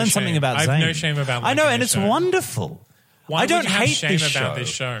I've I've no learned shame. something about I've Zayn. no shame about I know, liking and this it's show. wonderful. Why I would don't you have hate shame this about show. this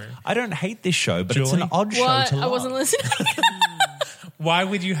show? I don't hate this show, but it's Julie? an odd show What? to love. I wasn't listening. Why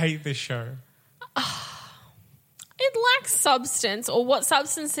would you hate this show? It lacks substance, or what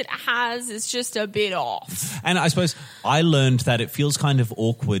substance it has is just a bit off. And I suppose I learned that it feels kind of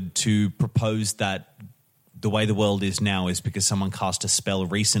awkward to propose that the way the world is now is because someone cast a spell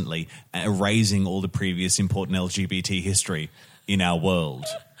recently, erasing all the previous important LGBT history in our world.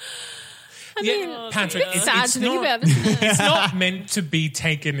 I mean, Patrick, it's sad to think about, isn't it? It's not meant to be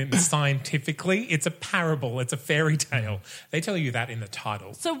taken in scientifically. It's a parable. It's a fairy tale. They tell you that in the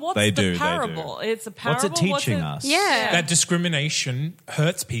title. So what's They the do, they parable? do. It's a parable. What's it teaching us? Yeah. That discrimination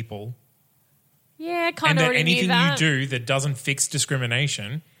hurts people, Yeah, I and kind of that already knew anything that. you do that doesn't fix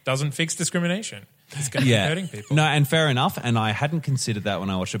discrimination doesn't fix discrimination. It's going to be hurting people. No, and fair enough. And I hadn't considered that when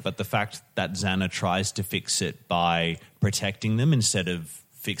I watched it, but the fact that Xana tries to fix it by protecting them instead of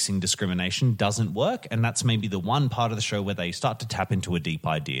fixing discrimination doesn't work. And that's maybe the one part of the show where they start to tap into a deep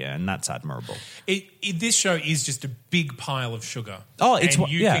idea, and that's admirable. This show is just a big pile of sugar. Oh, it's and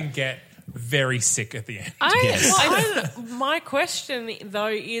what- you yeah. can get very sick at the end. My question, though,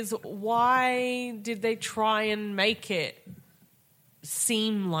 is why did they try and make it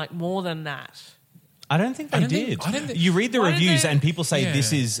seem like more than that? I don't think they did. You read the Why did reviews they- and people say Yeah.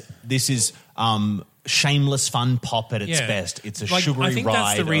 this is shameless fun pop at its Yeah. best. It's a Like, sugary I think ride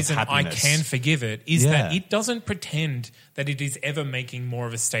that's the reason of I happiness. can forgive it is that Yeah. it doesn't pretend that it is ever making more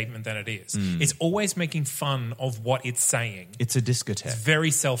of a statement than it is. It's always making fun of what it's saying. It's a discotheque. It's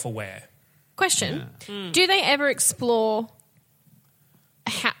very self-aware. Question: do they ever explore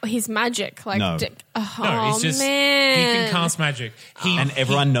his magic? Like, No. No, he's just man. he can cast magic. And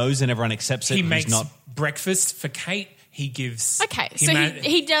everyone knows and everyone accepts it. he He's makes not. breakfast for Kate. He gives Okay, so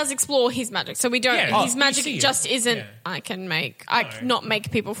he does explore his magic. So we don't. Yeah, his you magic see it. just isn't. Yeah. I cannot make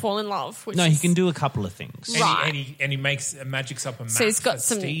people fall in love. Which No, he is- can do a couple of things. Right. and he makes magics up a map. So he's got for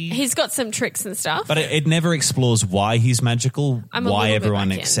some. Steve. He's got some tricks and stuff. But it never explores why he's magical, I'm a why little bit everyone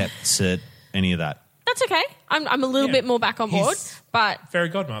back in. accepts it, any of that. That's okay. I'm a little Yeah. bit more back on board. He's- But Fairy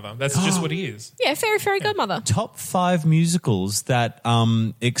godmother. That's just what he is. yeah, fairy godmother. Top 5 musicals that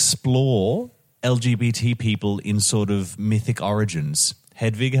explore LGBT people in sort of mythic origins.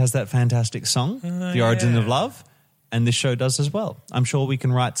 Hedwig has that fantastic song, The Origin of Love, and this show does as well. I'm sure we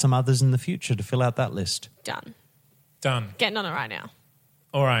can write some others in the future to fill out that list. Done. Done. Getting on it right now.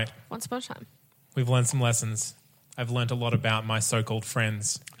 All right. Once upon a time. We've learned some lessons. I've learned a lot about my so-called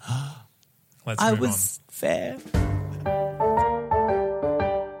friends. Let's move on. fair.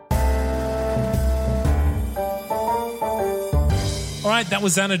 All right, that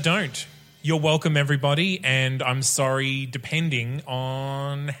was Xana Don't. You're welcome, everybody, and I'm sorry, depending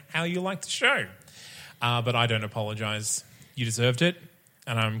on how you like the show. But I don't apologise. You deserved it.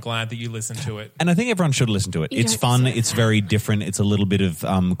 and I'm glad that you listened to it. And I think everyone should listen to it. It's Yeah, fun. it's so It's very different. It's a little bit of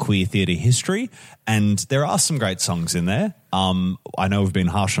queer theatre history, and there are some great songs in there. I know we've been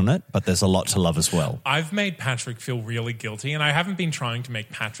harsh on it, but there's a lot to love as well. I've made Patrick feel really guilty, and I haven't been trying to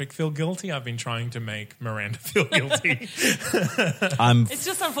make Patrick feel guilty. I've been trying to make Miranda feel guilty. It's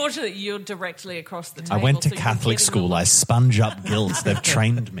just unfortunate that you're directly across the I table. went to so you're Catholic getting school. the- I sponge up guilt. They've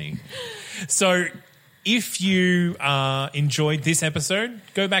trained me. So if you enjoyed this episode,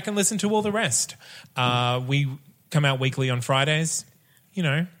 go back and listen to all the rest. We come out weekly on Fridays. You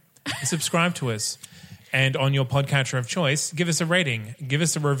know, subscribe to us. And on your podcatcher of choice, give us a rating. Give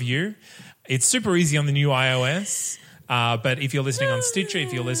us a review. It's super easy on the new iOS. But if you're listening on Stitcher,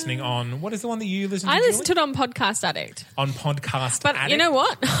 if you're listening on... What is the one that you listen to, I listened to Julie? it on Podcast Addict. On Podcast But Addict. you know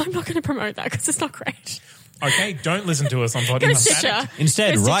what? I'm not going to promote that because it's not great. Okay, don't listen to us on Go to Podcast Stitcher. Addict.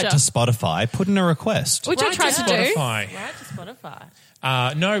 Instead, Go to write to Stitcher. Spotify, put in a request. Which I Write tried to to do. Spotify. Right to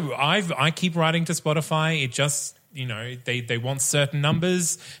Spotify. No, I keep writing to Spotify. It just, you know, they want certain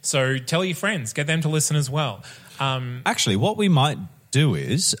numbers. So tell your friends, get them to listen as well. Actually, what we might do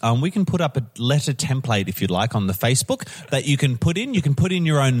is we can put up a letter template, if you'd like, on the Facebook that you can put in. You can put in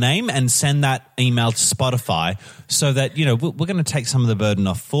your own name and send that email to Spotify so that, you know, we're going to take some of the burden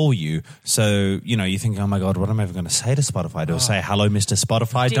off for you. So, you know, you think, oh my God, what am I ever going to say to Spotify? Do I say, hello, Mr.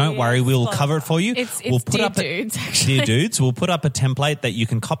 Spotify? Don't Dear worry, we'll Spotify. cover it for you. It's we'll put Dear up Dudes, actually. Dear Dudes, we'll put up a template that you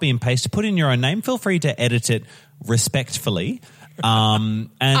can copy and paste, put in your own name. Feel free to edit it respectfully. And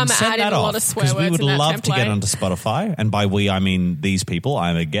I'm send adding that a off lot of swear because we words would in that love to get template. onto Spotify, and by we I mean these people.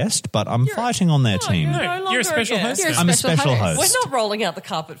 I'm a guest, but I'm fighting on their team. you're No, no longer you're a special a guest. host You're a now. I'm a special special host. host. We're not rolling out the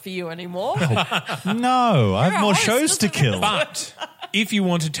carpet for you anymore. No, I have more host, shows to doesn't kill. But if you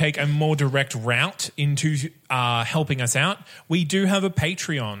want to take a more direct route into helping us out, we do have a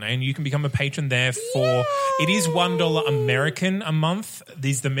Patreon, and you can become a patron there for... It is $1 American a month.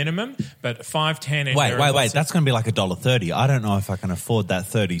 This is the minimum, but $5, $10... and there are Wait. lots of- That's going to be like $1.30. I don't know if I can afford that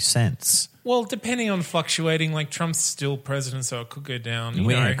 30 cents. Well, depending on fluctuating, like Trump's still president, so it could go down. You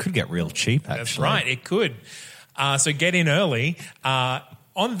Well, know. it could get real cheap, actually. That's right, it could. So get in early.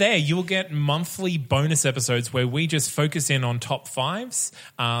 On there, you'll get monthly bonus episodes where we just focus in on top fives.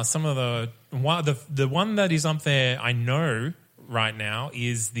 Some of the one that is up there, I know right now,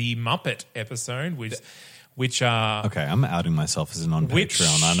 is the Muppet episode, which Okay, I'm outing myself as a Which-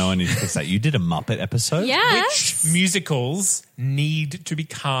 non-Patreon. I know I need to fix that. You did a Muppet episode? Yes. which musicals need to be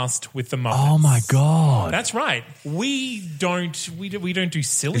cast with the Muppets. Oh, my God. That's right. We don't do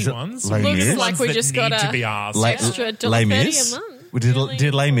silly Is it ones. Les We do Mis? ones Like we that just need got to a- be asked. Extra Les $1.30 Mis? a month.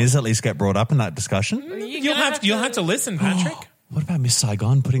 Did Les Mis at least get brought up in that discussion? You'll have to listen, Patrick. What about Miss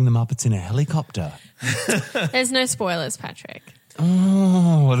Saigon putting the Muppets in a helicopter? There's no spoilers, Patrick.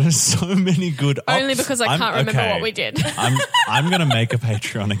 Oh, there's so many good. Only because I can't remember what we did. I'm going to make a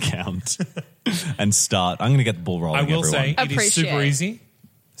Patreon account and start. I'm going to get the ball rolling. I will everyone. say it is super Appreciate. easy.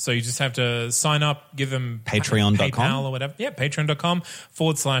 So you just have to sign up, give them Patreon.com? PayPal or whatever. Yeah,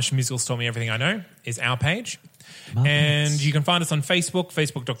 patreon.com/musicals told me everything I know is our page. And you can find us on Facebook,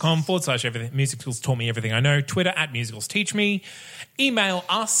 facebook.com/musicals taught me everything I know. Twitter @musicals teach me. Email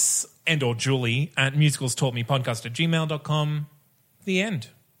us and or Julie at musicalstaughtmepodcast@gmail.com. The end.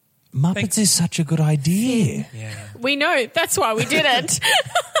 Muppets is such a good idea. Yeah. We know. That's why we did it.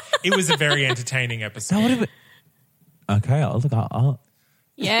 It was a very entertaining episode. Now, what if it? Okay,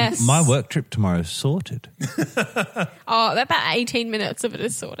 Yes. my work trip tomorrow is sorted. Oh, about 18 minutes of it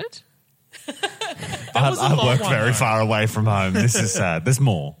is sorted. I long work one, very though. far away from home. This is sad. There's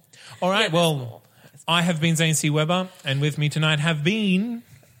more. All right, well, I have been Zane C. Weber, and with me tonight have been...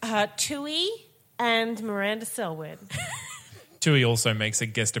 Tui and Miranda Selwood. Tui also makes a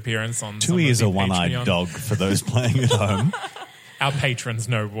guest appearance on some Tui of is the a one-eyed Patreon. dog for those playing at home. Our patrons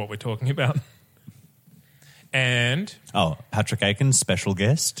know what we're talking about. And Oh, Patrick Aiken, special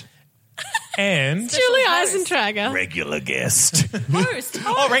guest. Julie Eisentrager. Regular guest. Host.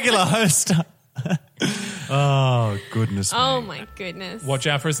 Oh, regular host. Oh, goodness me. Oh, my goodness. watch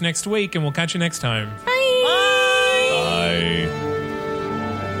out for us next week, and we'll catch you next time. Bye. Bye.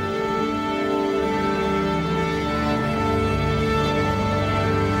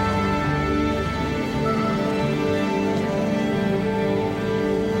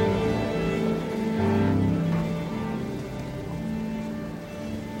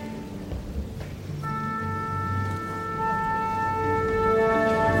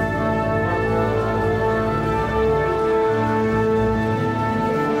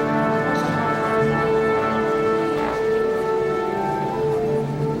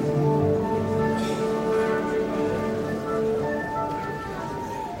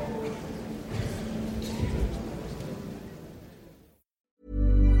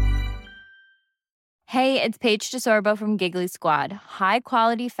 Hey, it's Paige DeSorbo from Giggly Squad. High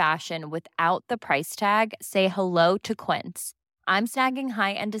quality fashion without the price tag. Say hello to Quince. I'm snagging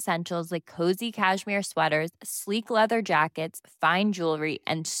high-end essentials like cozy cashmere sweaters, sleek leather jackets, fine jewelry,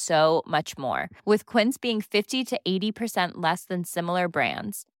 and so much more. With Quince being 50 to 80% less than similar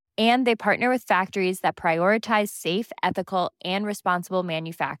brands. And they partner with factories that prioritize safe, ethical, and responsible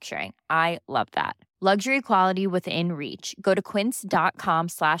manufacturing. I love that. Luxury quality within reach. Go to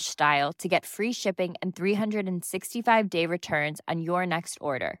quince.com/style to get free shipping and 365-day returns on your next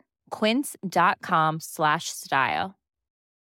order. Quince.com/style.